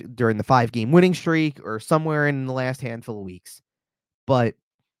this during the 5-game winning streak or somewhere in the last handful of weeks. But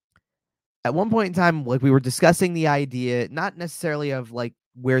at one point in time, like, we were discussing the idea, not necessarily of like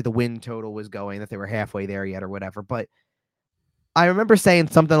where the win total was going, that they were halfway there yet or whatever. But I remember saying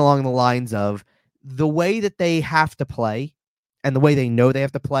something along the lines of the way that they have to play and the way they know they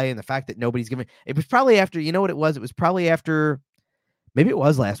have to play, and the fact that nobody's giving, it was probably after, you know what it was? It was probably after, maybe it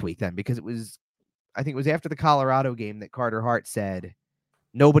was last week then, because I think it was after the Colorado game that Carter Hart said,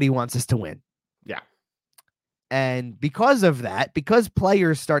 nobody wants us to win. Yeah. And because of that, because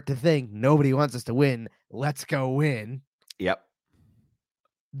players start to think nobody wants us to win, let's go win. Yep.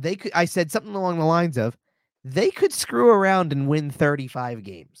 I said something along the lines of, they could screw around and win 35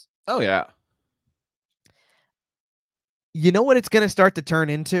 games. Oh, yeah. You know what it's going to start to turn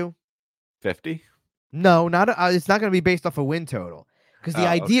into? 50? No, it's not going to be based off a win total. Because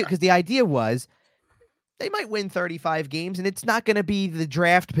the idea was, they might win 35 games, and it's not going to be the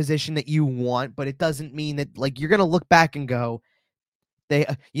draft position that you want, but it doesn't mean that, like, you're going to look back and go,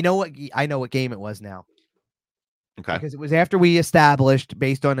 you know what? I know what game it was now. Okay. Because it was after we established,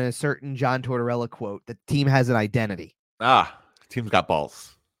 based on a certain John Tortorella quote, that the team has an identity. Team's got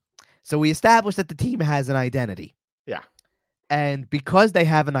balls. So we established that the team has an identity. Yeah. And because they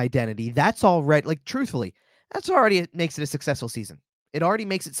have an identity, that's already, like, truthfully, it makes it a successful season. It already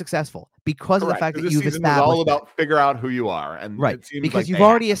makes it successful because of the fact that you've established. It's all about figure out who you are, and right, it seems because like you've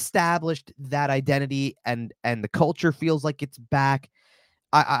already established that identity, and the culture feels like it's back.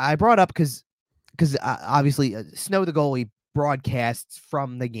 I brought up because obviously Snow the goalie broadcasts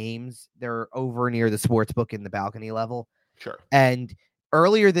from the games. They're over near the sports book in the balcony level. Sure. And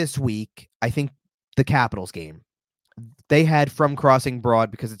earlier this week, I think the Capitals game, they had From Crossing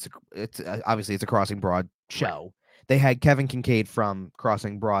Broad, because it's obviously it's a Crossing Broad show. Right. They had Kevin Kincaid from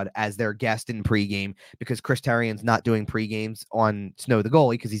Crossing Broad as their guest in pregame, because Chris Therrien's not doing pregames on Snow the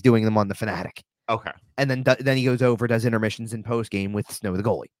goalie because he's doing them on the Fanatic. Okay. And then he goes over, does intermissions and postgame with Snow the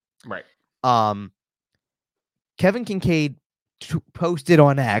goalie. Right. Kevin Kincaid posted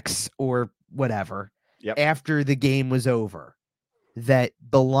on X or whatever after the game was over that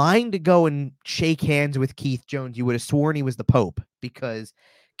the line to go and shake hands with Keith Jones, you would have sworn he was the Pope, because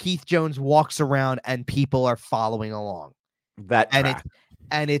Keith Jones walks around and people are following along.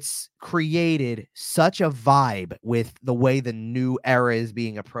 And it's created such a vibe with the way the new era is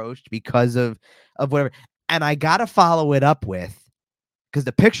being approached because of whatever. And I got to follow it up with, because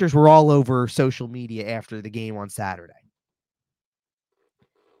the pictures were all over social media after the game on Saturday.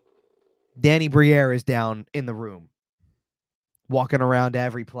 Danny Briere is down in the room, walking around to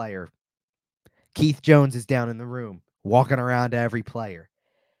every player. Keith Jones is down in the room, walking around to every player.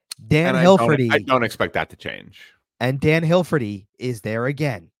 Dan Hilferty. I don't expect that to change. And Dan Hilferty is there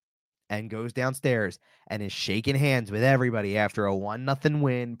again and goes downstairs and is shaking hands with everybody after a 1-0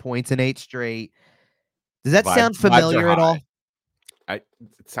 win, points in 8 straight. Does that sound familiar at all? It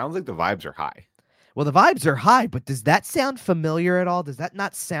sounds like the vibes are high. Well, the vibes are high, but does that sound familiar at all? Does that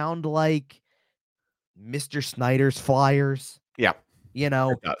not sound like Mr. Snyder's Flyers? Yeah. You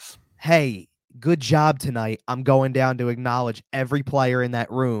know, it does. Hey, good job tonight. I'm going down to acknowledge every player in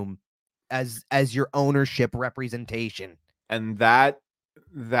that room as your ownership representation. And that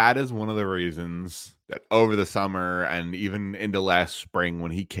is one of the reasons that over the summer and even into last spring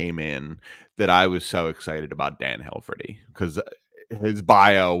when he came in, that I was so excited about Dan Hilferty, because his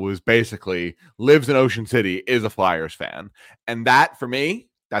bio was basically lives in Ocean City, is a Flyers fan. And that, for me,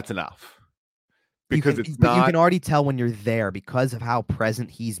 that's enough. Because you can already tell when you're there, because of how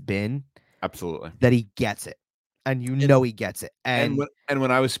present he's been. Absolutely. That he gets it. And you know he gets it. And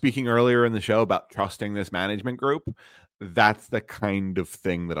when I was speaking earlier in the show about trusting this management group, that's the kind of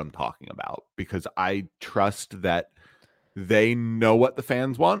thing that I'm talking about, because I trust that they know what the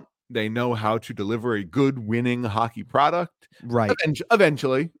fans want. They know how to deliver a good winning hockey product. Right.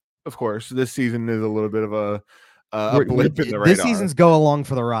 Eventually, of course, this season is a little bit of a blip in the radar. This season's go along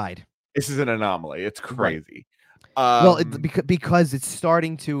for the ride. This is an anomaly. It's crazy. Right. Because it's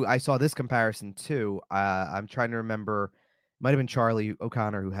starting to, I saw this comparison too. I'm trying to remember, might have been Charlie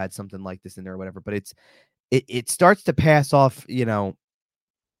O'Connor who had something like this in there or whatever, but it starts to pass off, it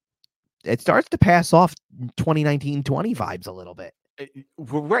starts to pass off 2019-20 vibes a little bit.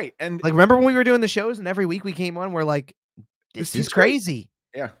 Right. And like, remember when we were doing the shows and every week we came on, we're like, this is crazy.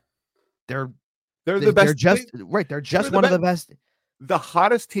 Yeah. They're the best. They're just one of the best. The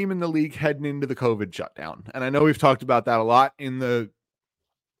hottest team in the league heading into the COVID shutdown. And I know we've talked about that a lot in the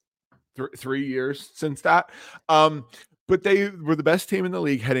 3 years since that. But they were the best team in the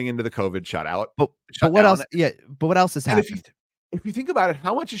league heading into the COVID shutout. But what else? Yeah. But what else has happened? If you think about it,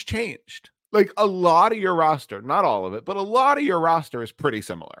 how much has changed? Like, a lot of your roster, not all of it, but a lot of your roster is pretty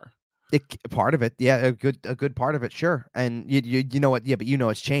similar. Part of it. Yeah. A good part of it. Sure. And you know what? Yeah. But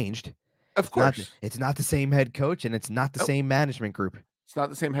it's changed. Of course. It's not the same head coach, and it's not the same management group. It's not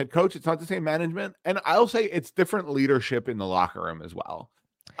the same head coach. It's not the same management. And I'll say it's different leadership in the locker room as well.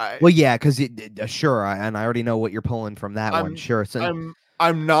 Well, yeah, because sure, and I already know what you're pulling from that one. Sure. So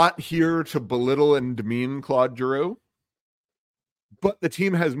I'm not here to belittle and demean Claude Giroux, but the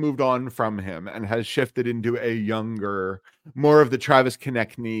team has moved on from him and has shifted into a younger, more of the Travis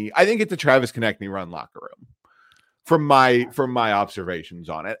Konechny. I think it's a Travis Konechny run locker room. From my observations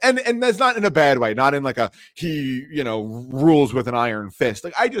on it, and that's not in a bad way, not in like a he rules with an iron fist.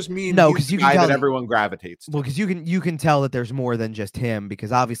 Like, I just mean because you can tell that everyone gravitates to. Well, because you can tell that there's more than just him,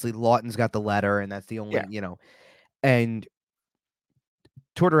 because obviously Lawton's got the letter, and that's the only and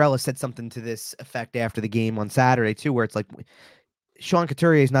Tortorella said something to this effect after the game on Saturday too, where it's like Sean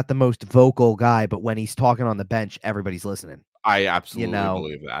Couturier is not the most vocal guy, but when he's talking on the bench, everybody's listening. I absolutely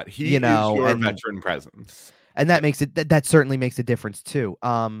believe that he is your veteran presence. And that makes it that certainly makes a difference too.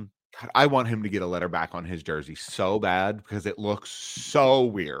 I want him to get a letter back on his jersey so bad, because it looks so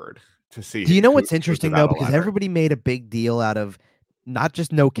weird to see. Do you know what's interesting though? Because everybody made a big deal out of not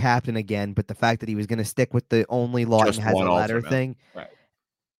just no captain again, but the fact that he was going to stick with the only Lawton has a letter thing. Right.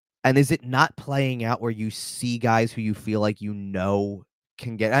 And is it not playing out where you see guys who you feel like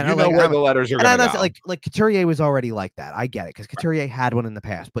can get? I know where the letters are going to go. Like Couturier was already like that. I get it, because Couturier had one in the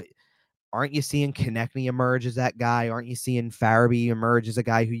past, but aren't you seeing Konechny emerge as that guy? Aren't you seeing Farabee emerge as a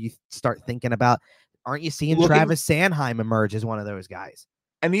guy who you start thinking about? Aren't you seeing Travis Sanheim emerge as one of those guys?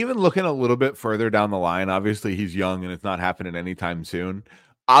 And even looking a little bit further down the line, obviously he's young and it's not happening anytime soon.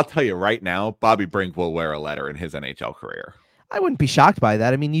 I'll tell you right now, Bobby Brink will wear a letter in his NHL career. I wouldn't be shocked by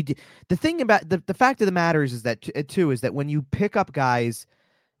that. I mean, the thing about the fact of the matter is that when you pick up guys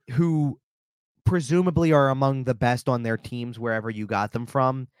who presumably are among the best on their teams wherever you got them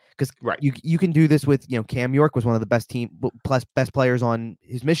from, because you can do this with Cam York was one of the best players on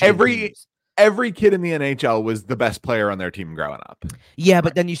his Michigan teams. Every kid in the NHL was the best player on their team growing up. Yeah,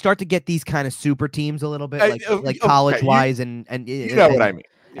 but then you start to get these kind of super teams a little bit, like college wise and you know what I mean.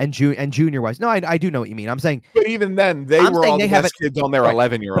 And junior wise. No, I do know what you mean. I'm saying, but even then, they were all the best kids on their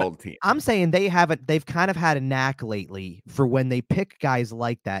 11-year-old team. I'm saying they've kind of had a knack lately for when they pick guys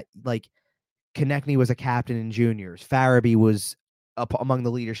like that. Like Konechny was a captain in juniors. Farabee was among the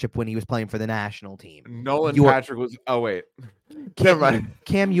leadership when he was playing for the national team. Nolan Patrick was. Oh wait, never mind.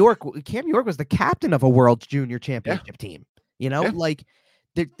 Cam York was the captain of a World Junior Championship team. Like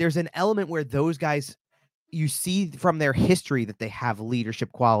there's an element where those guys, you see from their history that they have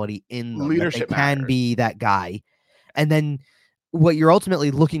leadership quality in them. Leadership can be that guy, and then what you're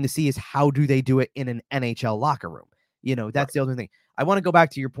ultimately looking to see is how do they do it in an NHL locker room. That's the other thing. I want to go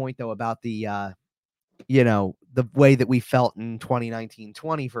back to your point though about the the way that we felt in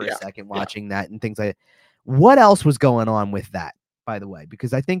 2019-20 for a second watching that and things like that. What else was going on with that, by the way?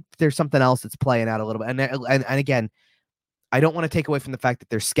 Because I think there's something else that's playing out a little bit. And again, I don't want to take away from the fact that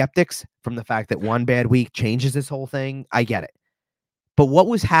there's skeptics from the fact that one bad week changes this whole thing. I get it. But what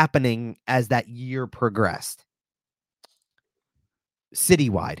was happening as that year progressed?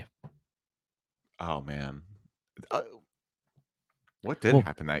 Citywide. Oh, man. What did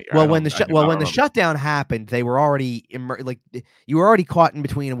happen that year? Well, when the shutdown happened, they were already you were already caught in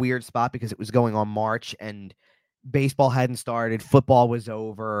between a weird spot because it was going on March and baseball hadn't started, football was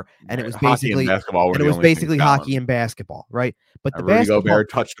over, and it was basically hockey and basketball, right? But the Rudy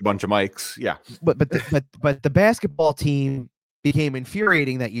Gobert touched a bunch of mics, yeah. But the basketball team became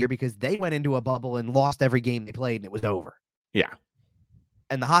infuriating that year because they went into a bubble and lost every game they played, and it was over. Yeah.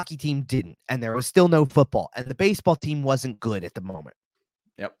 And the hockey team didn't, and there was still no football, and the baseball team wasn't good at the moment.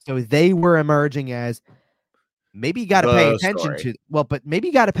 Yep. So they were emerging as maybe you got to pay attention to. Well, but maybe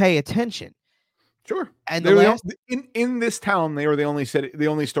you got to pay attention. Sure. And in this town, they were the only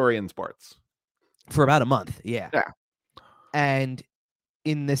story in sports for about a month. Yeah. Yeah. And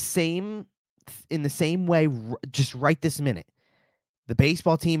in the same way, just right this minute, the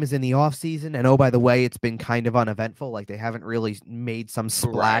baseball team is in the off season, and oh, by the way, it's been kind of uneventful. Like they haven't really made some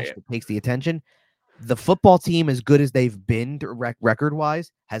splash that takes the attention. The football team, as good as they've been record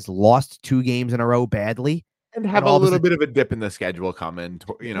wise, has lost 2 games in a row badly. and have a little bit of a dip in the schedule coming,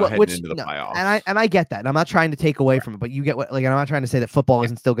 heading into the playoffs. And I get that. And I'm not trying to take away from it, but you get what, like, I'm not trying to say that football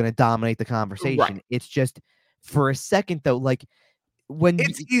isn't still going to dominate the conversation. Right. It's just for a second though, like when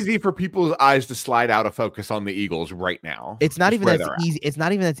it's easy for people's eyes to slide out of focus on the Eagles right now. It's not even that's easy. It's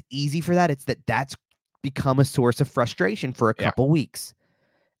not even that's easy for that. It's that's become a source of frustration for a couple weeks.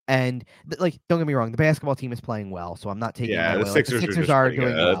 And like, don't get me wrong, the basketball team is playing well, so I'm not taking that away. The Sixers are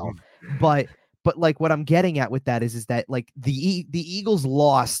doing well. But like what I'm getting at with that is that like the Eagles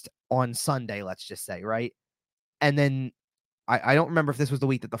lost on Sunday, let's just say, right? And then I don't remember if this was the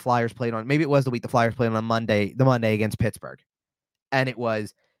week that the Flyers played on. Maybe it was the week the Flyers played on Monday against Pittsburgh. And it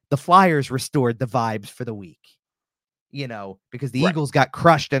was the Flyers restored the vibes for the week. Because the Eagles got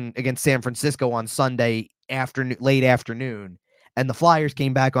crushed against San Francisco on Sunday late afternoon, and the Flyers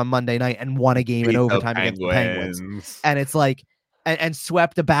came back on Monday night and won a game in overtime against the Penguins. And it's like, and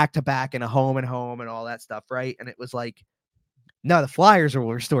swept a back-to-back and a home and all that stuff, right? And it was like, no, the Flyers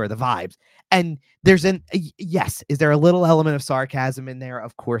will restore the vibes. And there's yes, is there a little element of sarcasm in there?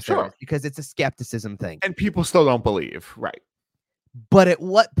 Of course there is, because it's a skepticism thing. And people still don't believe, right? But at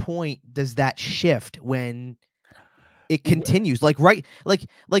what point does that shift when it continues? Like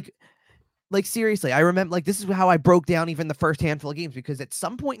seriously, I remember, like, this is how I broke down even the first handful of games, because at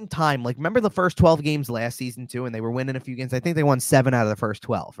some point in time, like, remember the first 12 games last season too, and they were winning a few games. I think they won 7 out of the first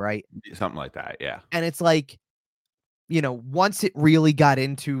 12, right? Something like that, yeah. And it's like, once it really got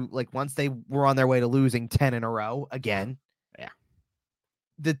into, like, once they were on their way to losing 10 in a row again,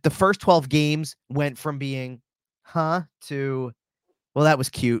 the first 12 games went from being, to, well, that was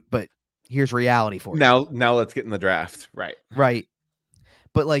cute, but here's reality for you. Now let's get in the draft. Right. Right.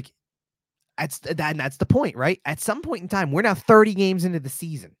 But like, that's the point, right? At some point in time, we're now 30 games into the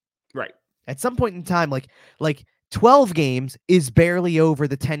season. Right. At some point in time, like 12 games is barely over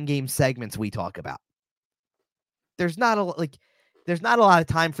the 10 game segments we talk about. There's not a lot of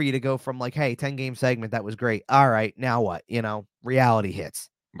time for you to go from like, hey, 10 game segment, that was great. All right, now what? Reality hits.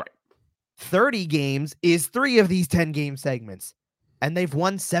 Right. 30 games is 3 of these 10 game segments. And they've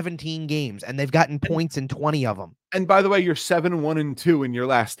won 17 games, and they've gotten points in 20 of them. And by the way, you're 7-1-2 in your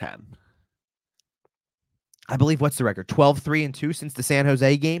last 10. I believe, what's the record? 12-3-2 since the San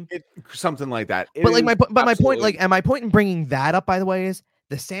Jose game? Something like that. My point, like, and my point in bringing that up, by the way, is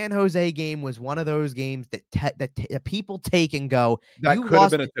the San Jose game was one of those games that people take and go, that could have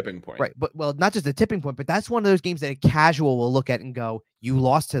been a tipping point. Right. But, well, not just a tipping point, but that's one of those games that a casual will look at and go, you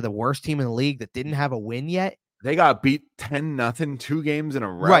lost to the worst team in the league that didn't have a win yet. They got beat 10-0 2 games in a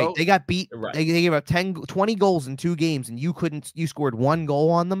row. Right. They got beat. Right. They gave up 20 goals in 2 games, and you scored 1 goal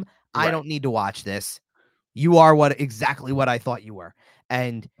on them. Right. I don't need to watch this. You are exactly what I thought you were.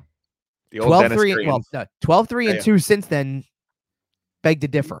 And 12-3-2 since then, beg to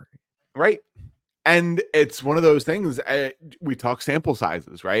differ. Right. And it's one of those things, we talk sample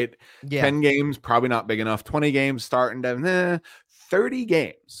sizes, right? Yeah. 10 games, probably not big enough. 20 games starting to 30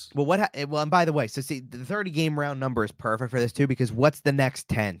 games. Well, and by the way, so see, the 30 game round number is perfect for this too, because what's the next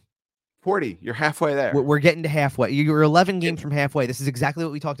 10? 40. You're halfway there. We're getting to halfway. You're 11 games from halfway. This is exactly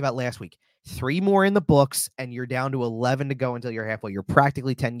what we talked about last week. 3 more in the books, and you're down to 11 to go until you're halfway. You're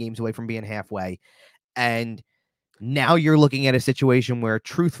practically 10 games away from being halfway. And now you're looking at a situation where,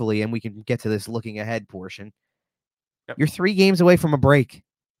 truthfully, and we can get to this looking ahead portion, you're 3 games away from a break.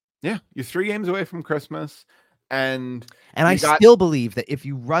 Yeah, you're 3 games away from Christmas. And I still believe that if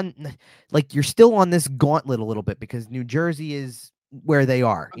you run, like, you're still on this gauntlet a little bit, because New Jersey is where they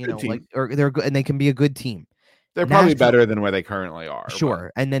are, or they're good, and they can be a good team. They're probably better than where they currently are.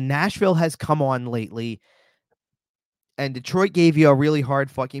 Sure. But. And then Nashville has come on lately, and Detroit gave you a really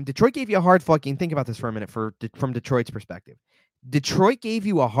hard fought game. Think about this for a minute from Detroit's perspective. Detroit gave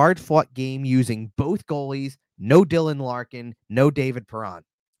you a hard fought game using both goalies, no Dylan Larkin, no David Perron.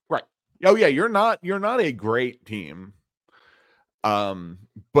 Right. Oh yeah, you're not a great team.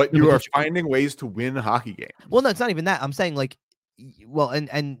 But you are finding ways to win hockey games. Well, no, it's not even that. I'm saying, like, well,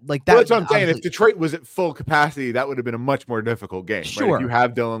 and like that. Well, that's what I'm saying. If Detroit was at full capacity, that would have been a much more difficult game. Sure. Right? If you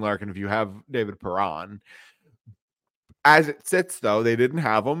have Dylan Larkin, if you have David Perron. As it sits, though, they didn't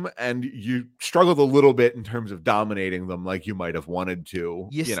have them, and you struggled a little bit in terms of dominating them like you might have wanted to.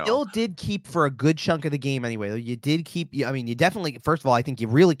 You still did keep for a good chunk of the game anyway. You did keep. I mean, you definitely. First of all, I think you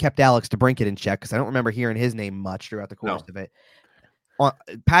really kept Alex DeBrincat in check, because I don't remember hearing his name much throughout the course of it.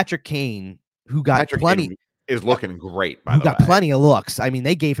 Patrick Kane, who got plenty, is looking great. Who got plenty of looks. I mean,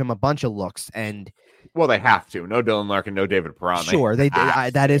 they gave him a bunch of looks, and well, they have to. No Dylan Larkin, no David Perron. Sure,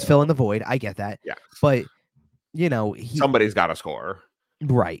 that is filling the void. I get that. Yeah, but. Somebody's got to score,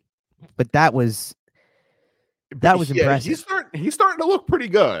 right? But that was impressive. He's starting to look pretty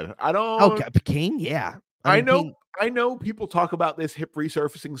good. King, yeah. I know people talk about this hip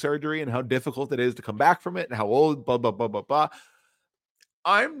resurfacing surgery and how difficult it is to come back from it and how old, blah, blah, blah, blah, blah.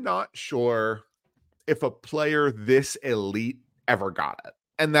 I'm not sure if a player this elite ever got it.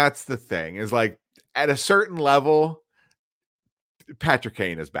 And that's the thing, is like at a certain level, Patrick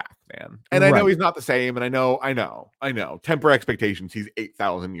Kane is back, man. And I know he's not the same. And I know. Temper expectations. He's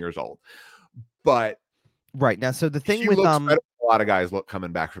 8,000 years old. But right now, so the thing with a lot of guys look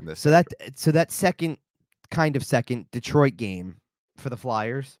coming back from this. So that second Detroit game for the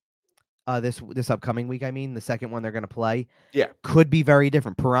Flyers, this upcoming week, I mean, the second one they're going to play, could be very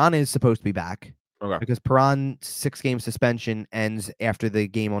different. Perron is supposed to be back, because Perron's 6-game suspension ends after the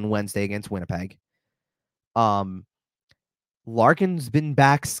game on Wednesday against Winnipeg. Larkin's been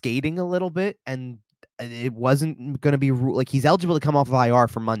back skating a little bit, and it wasn't going to be like he's eligible to come off of IR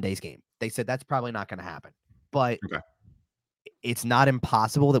for Monday's game. They said that's probably not going to happen, but it's not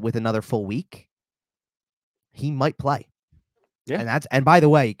impossible that with another full week, he might play. Yeah. And by the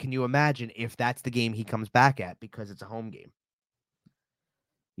way, can you imagine if that's the game he comes back at because it's a home game?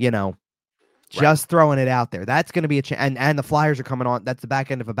 Just throwing it out there. That's going to be a chance. And the Flyers are coming on. That's the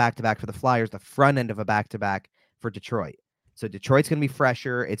back end of a back-to-back for the Flyers, the front end of a back-to-back for Detroit. So Detroit's going to be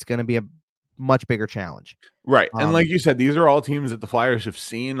fresher. It's going to be a much bigger challenge. Right. And like you said, these are all teams that the Flyers have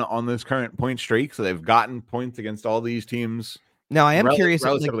seen on this current point streak. So they've gotten points against all these teams. Now, I am curious.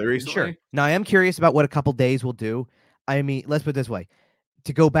 Relatively recently. Sure. Now, I am curious about what a couple days will do. I mean, let's put it this way.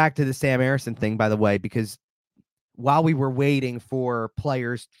 To go back to the Sam Ersson thing, by the way, because while we were waiting for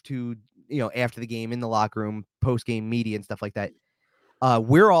players to, after the game in the locker room, post-game media and stuff like that,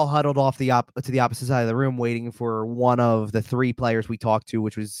 we're all huddled off to the opposite side of the room waiting for one of the 3 players we talked to,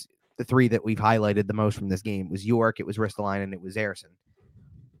 which was the 3 that we've highlighted the most from this game. It was York, it was Ristolainen, and it was Ersson.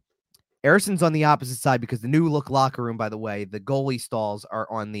 Ersson's on the opposite side because the new look locker room, by the way, the goalie stalls are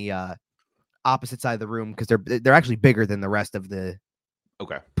on the opposite side of the room because they're actually bigger than the rest of the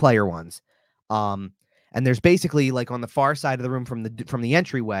player ones. And there's basically like on the far side of the room from the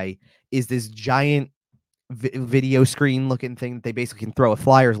entryway is this giant video screen looking thing that they basically can throw a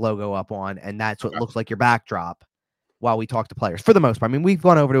Flyers logo up on, and that's what looks like your backdrop while we talk to players for the most part. I mean, we've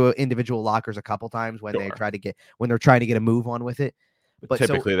gone over to individual lockers a couple times when they're trying to get a move on with it. But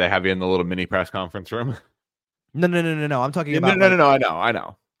typically they have you in the little mini press conference room. No. I'm talking about no. I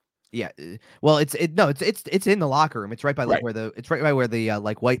know. Yeah. Well, it's in the locker room. It's right by where the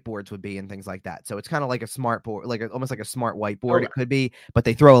like whiteboards would be and things like that. So it's kind of like a smart board, almost like a smart whiteboard. It could be, but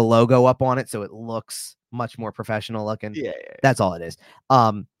they throw a logo up on it so it looks much more professional looking. Yeah. That's all it is.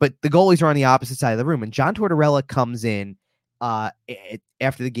 But the goalies are on the opposite side of the room, and John Tortorella comes in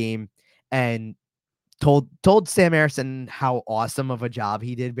after the game and told Sam Ersson how awesome of a job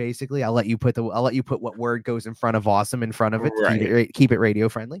he did. Basically, I'll let you put what word goes in front of awesome in front of it to keep it radio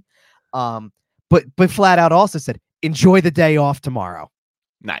friendly. But flat out also said, enjoy the day off tomorrow.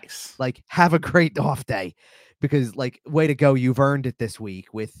 Nice. Like, have a great off day, because like, way to go. You've earned it this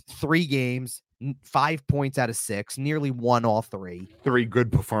week with 3 games, 5 points out of 6, nearly won all 3. 3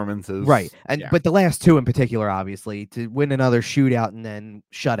 good performances. Right. And but the last 2 in particular, obviously, to win another shootout and then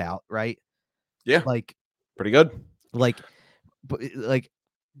shutout, right? Yeah, like pretty good. Like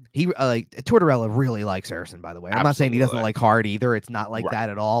he Tortorella really likes Ersson, by the way. I'm not saying he doesn't like Hart either. It's not like that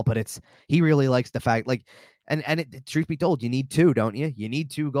at all. But he really likes the fact, like, and truth be told, you need 2, don't you? You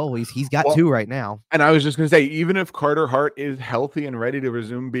need 2 goalies. He's got 2 right now. And I was just gonna say, even if Carter Hart is healthy and ready to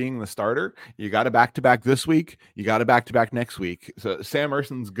resume being the starter, you got a back-to-back this week. You got a back-to-back next week. So Sam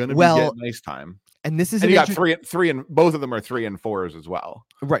Ersson's gonna be getting nice time. And this is, and you got 3 and both of them are 3 and 4s as well.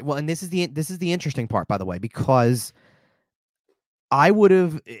 Right. Well, and this is the interesting part, by the way, because I would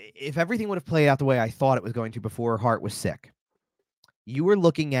have, if everything would have played out the way I thought it was going to before Hart was sick, you were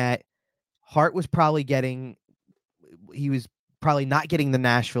looking at Hart was probably not getting the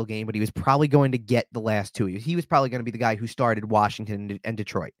Nashville game, but he was probably going to get the last 2. He was probably going to be the guy who started Washington and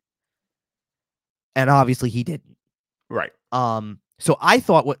Detroit. And obviously he didn't. Right. So I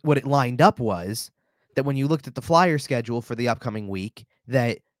thought what it lined up was that when you looked at the Flyer schedule for the upcoming week,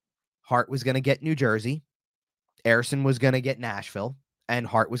 that Hart was going to get New Jersey, Ersson was going to get Nashville, and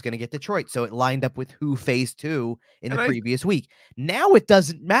Hart was going to get Detroit. So it lined up with who phase 2 in the previous week. Now it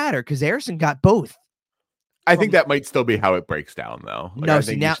doesn't matter because Ersson got both. I think that might still be how it breaks down, though.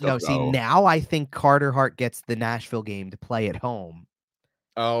 Now I think Carter Hart gets the Nashville game to play at home.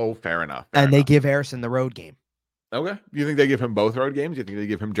 Oh, fair enough. They give Ersson the road game. Okay. Do you think they give him both road games? Do you think they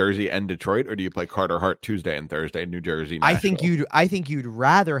give him Jersey and Detroit, or do you play Carter Hart Tuesday and Thursday, New Jersey, Nashville? I think you'd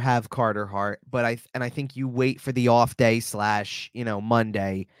rather have Carter Hart, but I think you wait for the off day /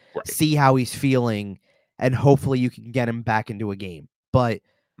 Monday, see how he's feeling, and hopefully you can get him back into a game. But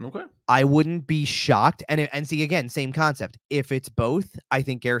Okay. I wouldn't be shocked. And see, again, same concept. If it's both, I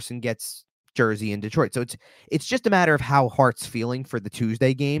think Garrison gets Jersey and Detroit. So it's just a matter of how Hart's feeling for the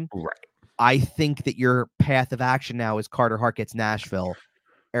Tuesday game. Right. I think that your path of action now is Carter Hart gets Nashville,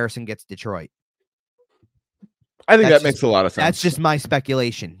 Harrison gets Detroit. I think that makes a lot of sense. That's just my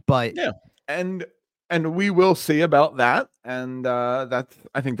speculation, but yeah, and we will see about that. And I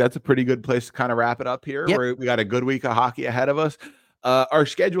think that's a pretty good place to kind of wrap it up here. Yep. We got a good week of hockey ahead of us. Our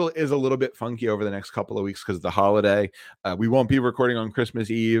schedule is a little bit funky over the next couple of weeks because of the holiday. We won't be recording on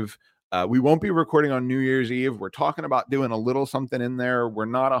Christmas Eve. We won't be recording on New Year's Eve. We're talking about doing a little something in there. We're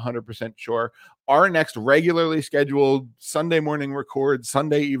not 100% sure. Our next regularly scheduled Sunday morning record,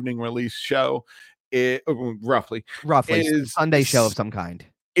 Sunday evening release show, roughly is Sunday show of some kind.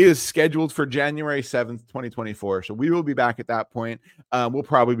 Is scheduled for January 7th, 2024. So we will be back at that point. We'll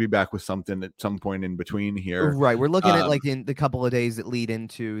probably be back with something at some point in between here. Right. We're looking at like in the couple of days that lead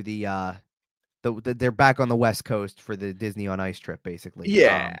into the they're back on the West Coast for the Disney on Ice trip, basically.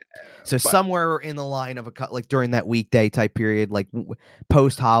 Yeah. So somewhere in the line of like during that weekday type period, like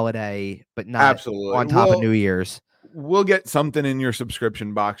post holiday, but not absolutely on top of New Year's. We'll get something in your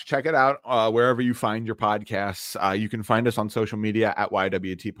subscription box. Check it out wherever you find your podcasts. You can find us on social media at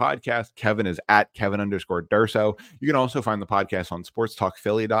YWT Podcast. Kevin is at Kevin_Durso. You can also find the podcast on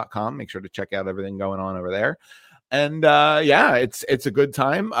sportstalkphilly.com. Make sure to check out everything going on over there. And yeah, it's a good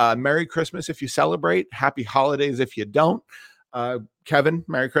time. Merry Christmas if you celebrate. Happy holidays if you don't. Kevin,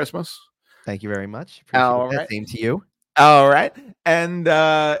 Merry Christmas. Thank you very much. Appreciate that. Same to you. All right. And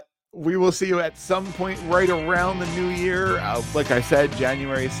we will see you at some point right around the new year. Like I said,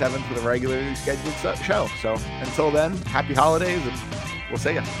 January 7th with a regularly scheduled show. So until then, happy holidays, and we'll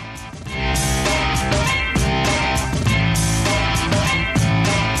see you.